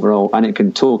deal overall, and it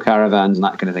can tow caravans and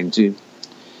that kind of thing too.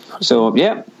 So,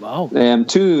 yeah, wow.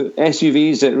 2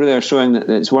 SUVs that really are showing that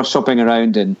it's worth shopping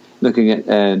around and looking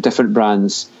at different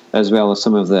brands as well as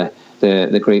some of the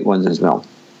great ones as well.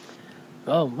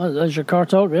 Well, there's your car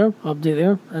talk there, update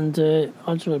there. And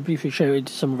I just want to briefly shout out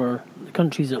to some of our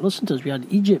countries that listen to us. We've had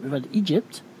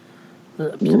Egypt.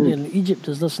 Somebody in Egypt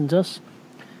has listened to us.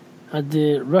 Had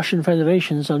the Russian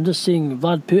Federation, so I'm just seeing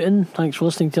Vlad Putin, thanks for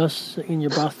listening to us in your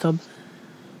bathtub,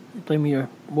 playing with your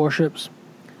warships.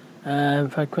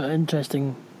 We've had quite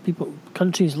interesting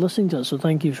countries listening to us, so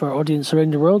thank you for our audience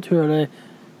around the world who are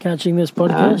catching this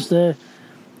podcast.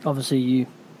 Obviously, you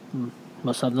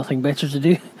must have nothing better to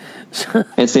do.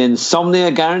 It's the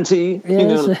insomnia guarantee.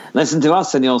 Yeah, listen to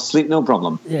us and you'll sleep no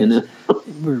problem. Yeah,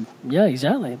 yeah,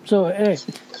 exactly. So,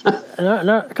 and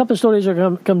a couple of stories are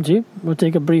going to come to you. We'll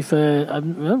take a brief. I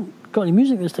haven't got any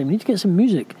music this time. We need to get some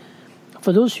music.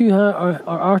 For those who are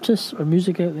artists or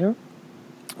music out there,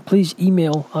 please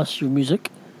email us your music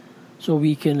so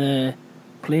we can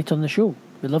play it on the show.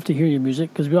 We'd love to hear your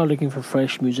music because we are looking for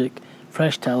fresh music,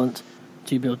 fresh talent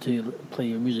to be able to play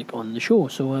your music on the show.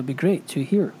 So it'd be great to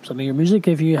hear some of your music.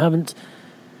 If you've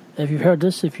heard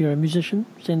this, if you're a musician,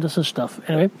 send us some stuff.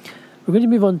 Anyway, we're going to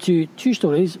move on to 2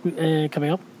 stories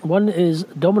coming up. One is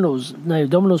Domino's. Now,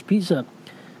 Domino's Pizza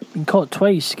been caught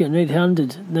twice getting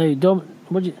red-handed. Now,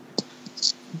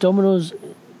 Domino's. Is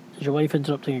your wife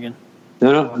interrupting again?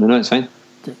 No, it's fine.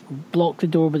 Block the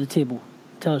door by the table.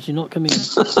 Tell us you're not coming in.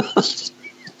 So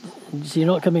you're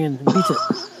not coming in. Beat it.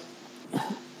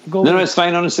 No, it's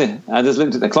fine, honestly. I just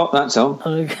looked at the clock, that's all.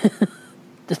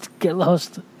 Just get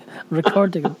lost.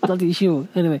 Recording a bloody show.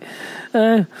 Anyway.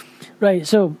 Right,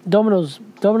 so Domino's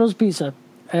Pizza.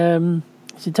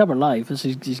 It's in Tabor Live. This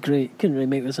is great. Couldn't really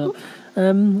make this up.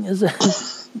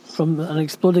 From an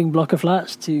exploding block of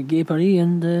flats to Gay Paris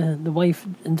and the wife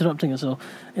interrupting us all.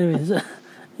 Anyway,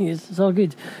 it's all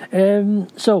good. You're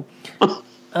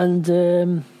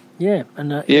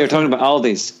talking about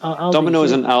Aldi's.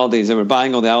 Domino's and Aldi's. They were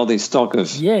buying all the Aldi's stock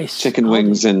of chicken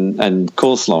wings and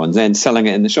coleslaw and then selling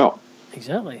it in the shop.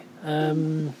 Exactly. I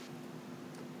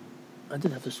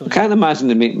did have the story. I can't imagine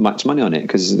they make much money on it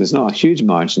because there's not a huge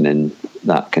margin in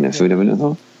that kind of food, I wouldn't have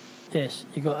thought. Yes,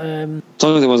 you got. As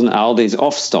long as it wasn't Aldi's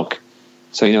off stock,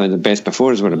 so the best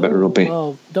befores were a bit ropey.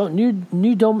 Well,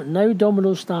 now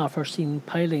Domino's staff are seen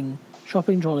piling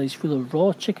shopping trolleys full of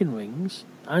raw chicken wings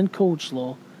and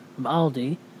coleslaw from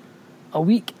Aldi a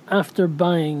week after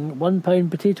buying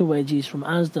 £1 potato wedges from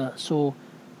Asda. So,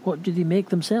 what do they make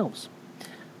themselves?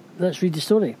 Let's read the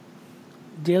story.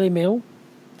 Daily Mail.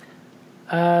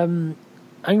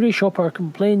 Angry shopper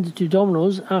complained to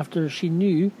Domino's after she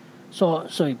saw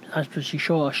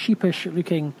a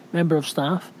sheepish-looking member of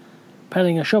staff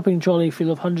piling a shopping trolley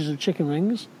full of hundreds of chicken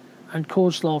wings and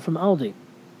coleslaw from Aldi.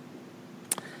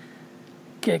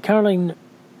 Caroline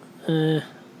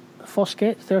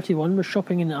Foskett, 31, was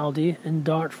shopping in Aldi in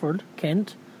Dartford,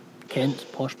 Kent,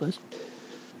 posh place,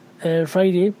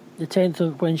 Friday, the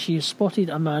 10th, when she spotted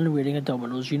a man wearing a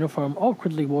Domino's uniform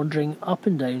awkwardly wandering up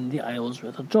and down the aisles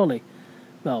with a trolley.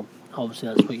 Well, obviously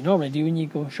that's what you normally do when you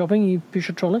go shopping, you push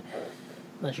a trolley,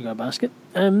 unless you got a basket.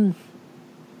 A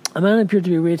man appeared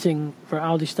to be waiting for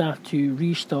Aldi staff to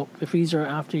restock the freezer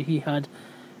after he had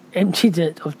emptied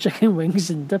it of chicken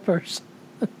wings and dippers.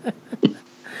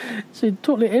 So he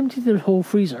totally emptied the whole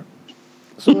freezer.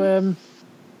 So,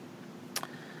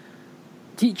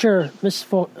 teacher Miss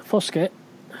Foskett,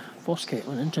 what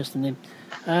an interesting name.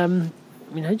 How do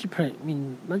you pronounce?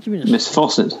 Imagine being Miss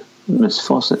Fawcett.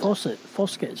 Foskett.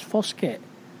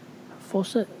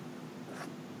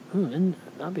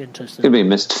 That'd be interesting. Could be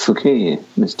Mr. Fouquet.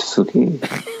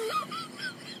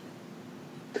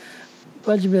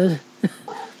 Imagine being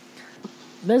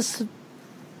Miss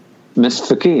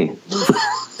Fouquet.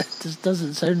 Just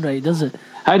doesn't sound right, does it?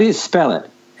 How do you spell it?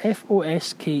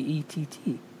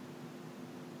 Foskett.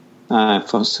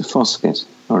 Foskett.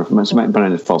 Or it might be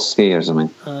pronounced Foskett or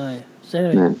something. Aye. So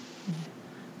anyway,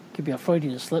 could be a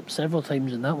Freudian slip several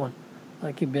times in that one.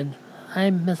 That could be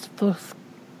I'm Miss Foskett.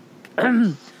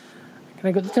 Can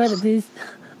I go to the toilet, please?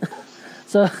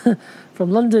 So,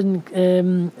 from London,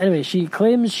 anyway, she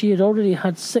claims she had already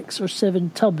had 6 or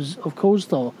 7 tubs of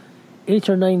coleslaw, 8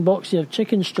 or 9 boxes of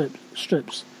chicken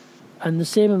strips, and the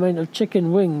same amount of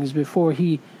chicken wings before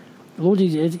he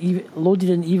loaded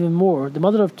in even more. The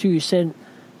mother of 2 sent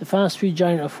the fast food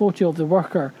giant a photo of the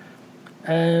worker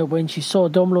when she saw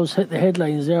Domino's hit the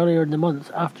headlines earlier in the month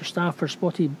after staff were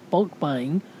spotted bulk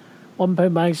buying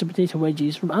 £1 bags of potato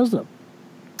wedges from Asda.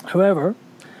 However,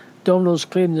 Domino's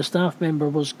claimed the staff member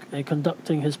was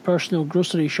conducting his personal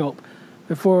grocery shop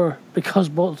because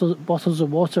bottles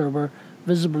of water were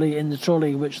visibly in the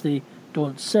trolley, which they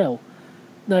don't sell.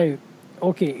 Now,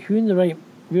 okay, who in the right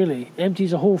really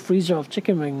empties a whole freezer of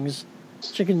chicken wings,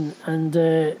 chicken and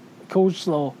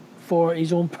coleslaw for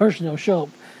his own personal shop?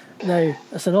 Now,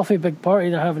 it's an awfully big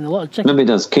party. They're having a lot of chicken. Maybe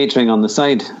does catering on the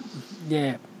side.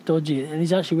 Yeah, dodgy. And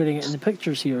he's actually wearing it in the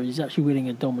pictures here. He's actually wearing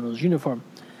a Domino's uniform.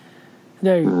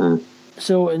 Now,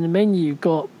 so in the menu you've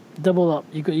got double up.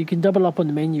 You can double up on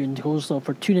the menu in coleslaw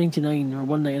for $2.99 or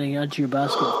 $1.99. Add to your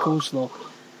basket of coleslaw.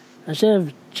 Instead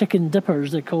of chicken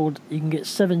dippers, they're called. You can get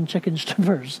 7 chicken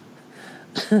strippers.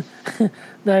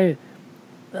 Now, you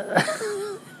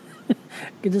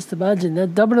can just imagine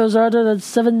that Domino's order had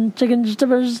 7 chicken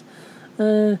strippers.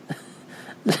 It's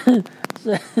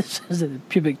a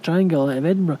pubic triangle out of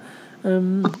Edinburgh.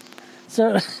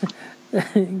 So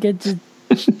get your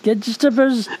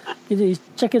strippers. Get these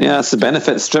chicken. Yeah, it's the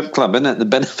Benefit Strip Club, isn't it? The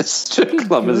Benefit Strip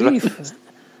Club is right.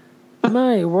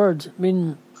 My word! I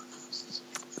mean,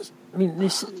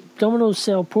 Domino's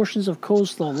sell portions of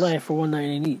coleslaw left for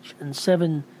 $1.99 each, and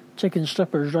 7 chicken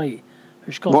strippers, right?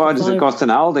 What does it cost in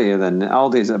Aldi then?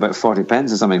 Aldi's about 40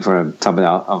 pence or something for a tub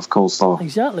of coleslaw.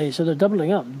 Exactly, so they're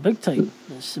doubling up big time.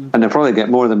 And they'll probably get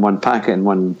more than one packet in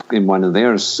one of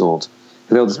theirs sold.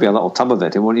 There'll just be a little tub of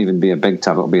it. It won't even be a big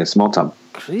tub. It'll be a small tub.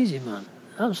 Crazy, man.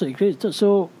 Absolutely crazy.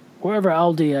 So whatever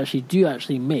Aldi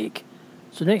actually make.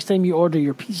 So next time you order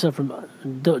your pizza from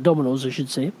Domino's, I should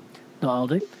say, not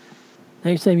Aldi.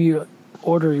 Next time you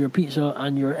order your pizza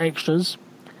and your extras,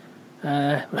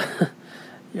 your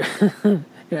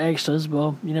extras,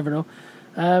 well, you never know,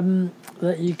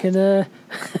 that you can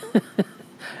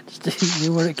just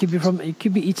where it could be from. You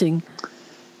could be eating.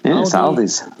 Yeah, it's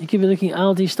Aldi's. You could be looking at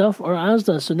Aldi stuff or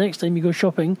Asda. So next time you go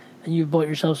shopping and you've bought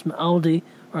yourself some Aldi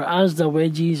or Asda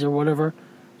wedgies or whatever,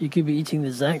 you could be eating the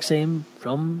exact same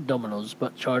from Domino's,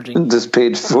 but charging. Just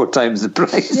paid 4 times the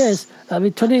price. Yes, that'll be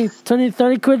 20,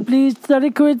 30 quid, please. 30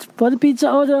 quid for the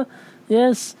pizza order.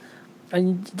 Yes. And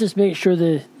you just make sure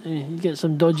you get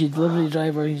some dodgy delivery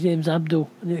driver. His name's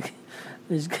Abdul.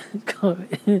 He's got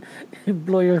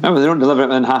blow your. Oh, they don't deliver it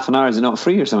within half an hour. Is it not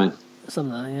free or something?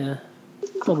 Something like that, yeah.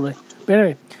 Probably. But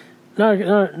anyway, now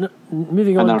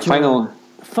moving on and our to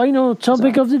final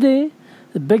topic of the day.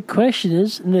 The big question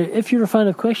is, now, if you're a fan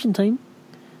of Question Time,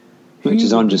 which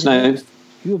is on just now,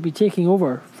 who will be taking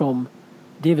over from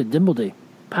David Dimbleby?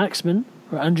 Paxman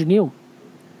or Andrew Neil?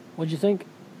 What do you think?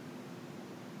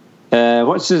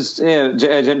 What's his?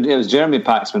 It was Jeremy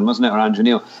Paxman, wasn't it, or Andrew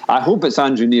Neil? I hope it's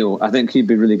Andrew Neil. I think he'd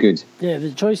be really good. Yeah,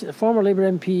 the former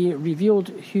Labour MP revealed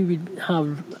who would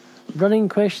have running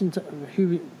question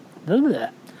who would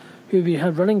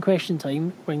have running Question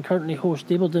Time when currently host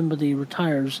David Dimbleby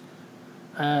retires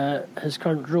his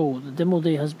current role. The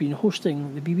Dimbleby has been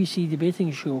hosting the BBC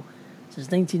debating show since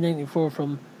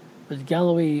 1994, with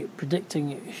Galloway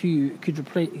predicting who could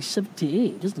replace. He's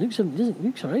 78. Doesn't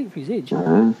look all right for his age.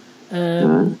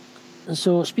 And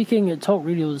so, speaking at Talk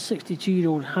Radio, the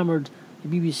 62-year-old hammered the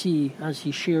BBC as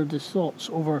he shared his thoughts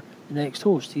over the next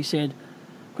host. He said,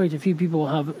 "Quite a few people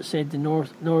have said the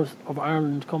North of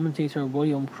Ireland commentator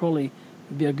William Crawley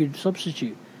would be a good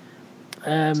substitute.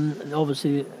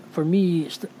 Obviously, for me,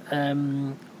 it's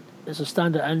a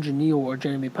standard Andrew Neil or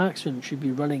Jeremy Paxman should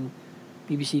be running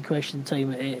BBC Question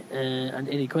Time and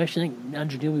any question. I think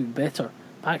Andrew Neil would be better.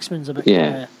 Paxman's a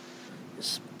bit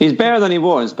he's better than he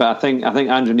was, but I think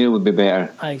Andrew Neil would be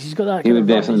better. He's got that.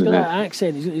 Definitely got that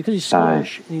accent. Because he's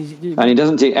Scottish, and he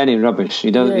doesn't take any rubbish. He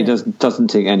doesn't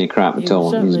take any crap at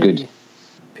all. He's good.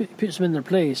 Puts them in their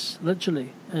place,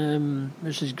 literally,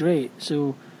 which is great.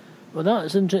 So, well,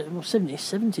 that's interesting. Well,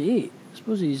 78. I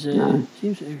suppose he's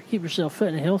seems to keep yourself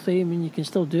fit and healthy. I mean, you can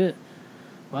still do it.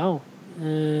 Wow.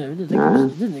 It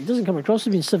doesn't come across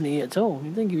as being 78 at all.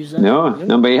 You think he was? No,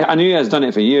 but I knew he has done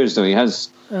it for years. Though he has.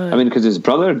 I mean, because his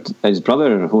brother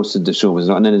hosted the show,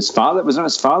 and then his father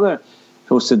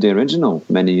hosted the original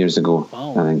many years ago.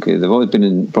 Wow. I think they've always been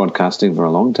in broadcasting for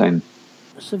a long time.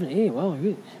 78. Wow.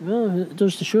 Well, it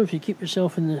does to show if you keep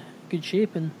yourself in the good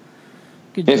shape and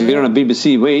good. If you're on a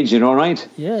BBC wage, you're all right.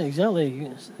 Yeah, exactly.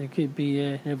 It could be.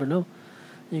 You never know.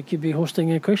 You could be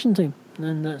hosting a Question Time,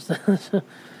 and that's.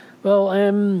 Well,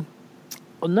 on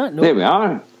that note, there we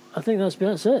are. I think that's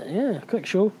it. Yeah, quick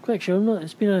show.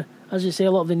 It's been as you say,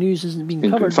 a lot of the news isn't being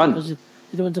covered fun. Because you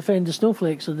don't want to offend the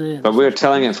snowflakes or the. But we're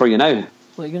telling it for you now.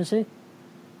 What are you going to say?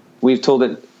 We've told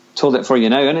it for you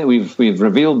now, innit? We've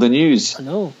revealed the news. I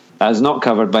know. As not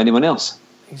covered by anyone else.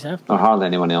 Exactly. Or hardly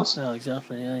anyone else. Well,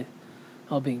 exactly. Yeah.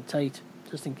 All being tight,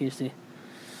 just in case they.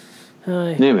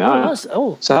 There we are.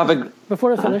 So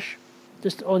before I finish,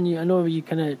 just on you, I know you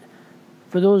kind of.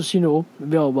 For those who know,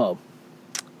 for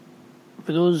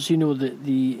those who know that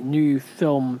the new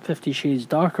film 50 Shades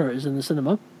Darker is in the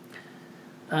cinema,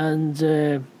 and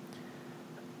a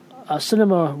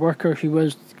cinema worker who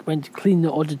went to clean the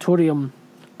auditorium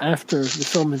after the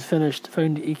film had finished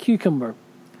found a cucumber.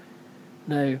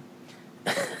 Now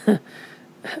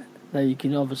you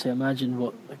can obviously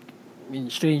imagine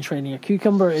strange finding a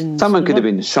cucumber in. Someone could have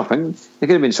been shopping. They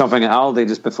could have been shopping at Aldi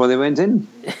just before they went in.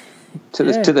 To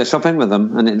the shopping with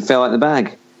them, and it fell out the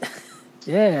bag.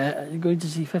 Yeah, going to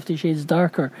see 50 Shades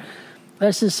Darker.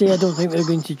 Let's just say I don't think they're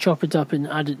going to chop it up and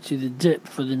add it to the dip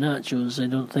for the nachos. I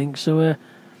don't think so.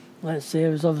 Let's say it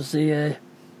was obviously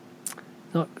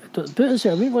not. Put this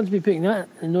here. I wouldn't want to be picking that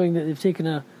and knowing that they've taken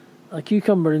a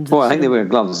cucumber into. I think they wear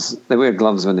gloves. They wear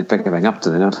gloves when they pick everything up,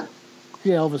 do they not?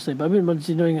 Yeah, obviously, but I wouldn't want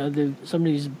to knowing that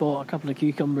somebody's bought a couple of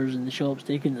cucumbers in the shops,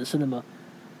 taken to the cinema.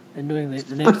 And knowing that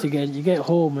the next again, you get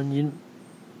home and you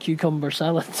cucumber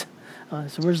salad.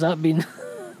 So where's that been?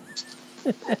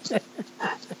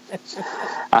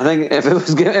 I think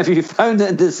if you found it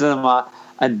in the cinema,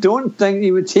 I don't think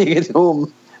you would take it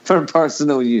home for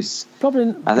personal use.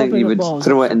 I think you would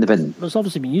throw it in the bin. It's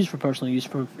obviously been used for personal use.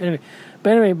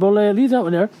 Anyway, we'll leave that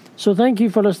one there. So thank you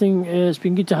for listening. It's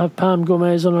been good to have Pam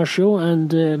Gomez on our show,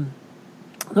 and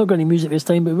not got any music this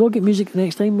time, but we'll get music the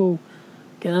next time. We'll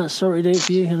get that sorted out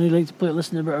for you, and I'd like to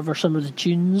listen to whatever some of the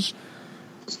tunes.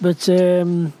 But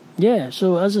yeah,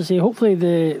 so as I say, hopefully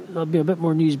there'll be a bit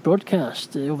more news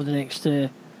broadcast over the next,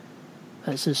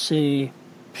 let's just say,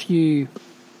 few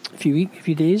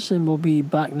days, and we'll be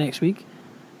back next week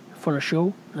for a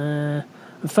show. In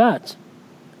fact,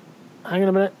 hang on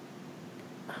a minute,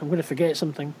 I'm going to forget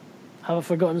something. Have I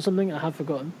forgotten something? I have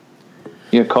forgotten.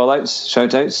 Your call-outs,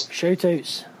 shout-outs?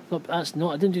 Shout-outs. Look, that's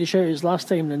not. I didn't do the shout-outs last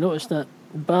time, and I noticed that.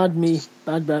 Bad me.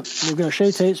 Bad. We're going to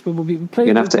shout-outs, but we'll be playing.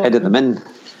 You're going to have to edit them in.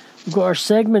 We've got our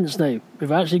segments now.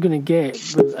 We're actually going to get.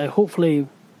 Hopefully,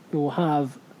 we'll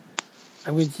have.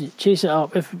 I'm going to chase it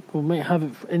up. If we might have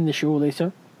it in the show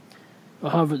later.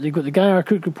 We'll have it. They've got the Guy R.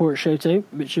 Cook Report shout-out,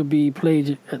 which will be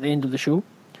played at the end of the show.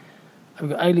 I've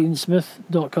got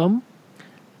EileenSmith.com.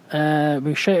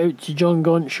 We shout out to John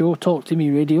Gaunt Show, Talk to Me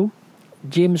Radio,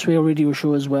 James Whale Radio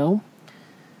Show as well.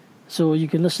 So you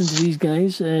can listen to these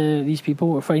guys, these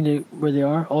people, or find out where they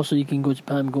are. Also, you can go to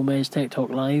Pam Gomez Tech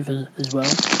Talk Live as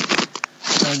well.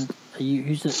 And are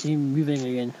you moving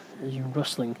again? Are you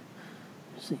rustling?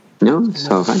 No, it's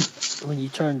all fine. When you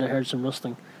turned, I heard some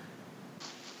rustling.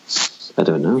 I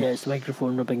don't know. Yeah, it's the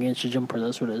microphone rubbing against your jumper.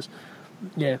 That's what it is.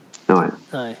 Yeah. All right.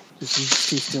 Aye. Just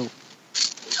stay still.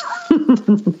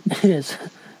 Yes.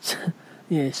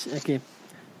 Yes. Okay.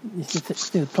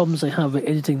 The problems I have with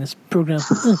editing this program.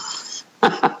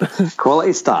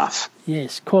 Quality staff.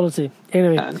 Yes, quality.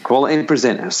 Anyway. And quality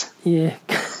presenters. Yeah.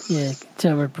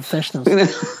 Tell we're professionals.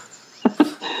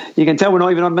 You can tell we're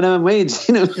not even on minimum wage.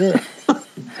 Yeah.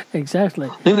 Exactly.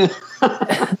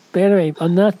 But anyway,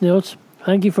 on that note,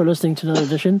 thank you for listening to another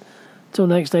edition. Till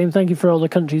next time, thank you for all the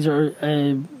countries that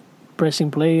are pressing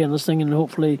play and listening, and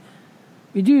hopefully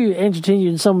we do entertain you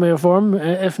in some way or form.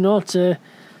 If not,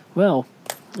 well,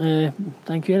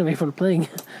 thank you anyway for playing.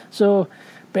 So,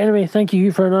 but anyway, thank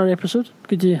you for another episode.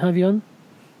 Good to have you on.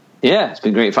 Yeah, it's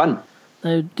been great fun.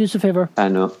 Now, do us a favour. I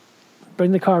know.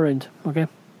 Bring the car round, okay?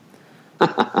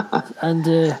 And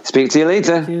speak to you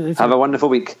later. See you later. Have a wonderful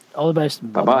week. All the best.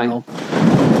 Bye-bye.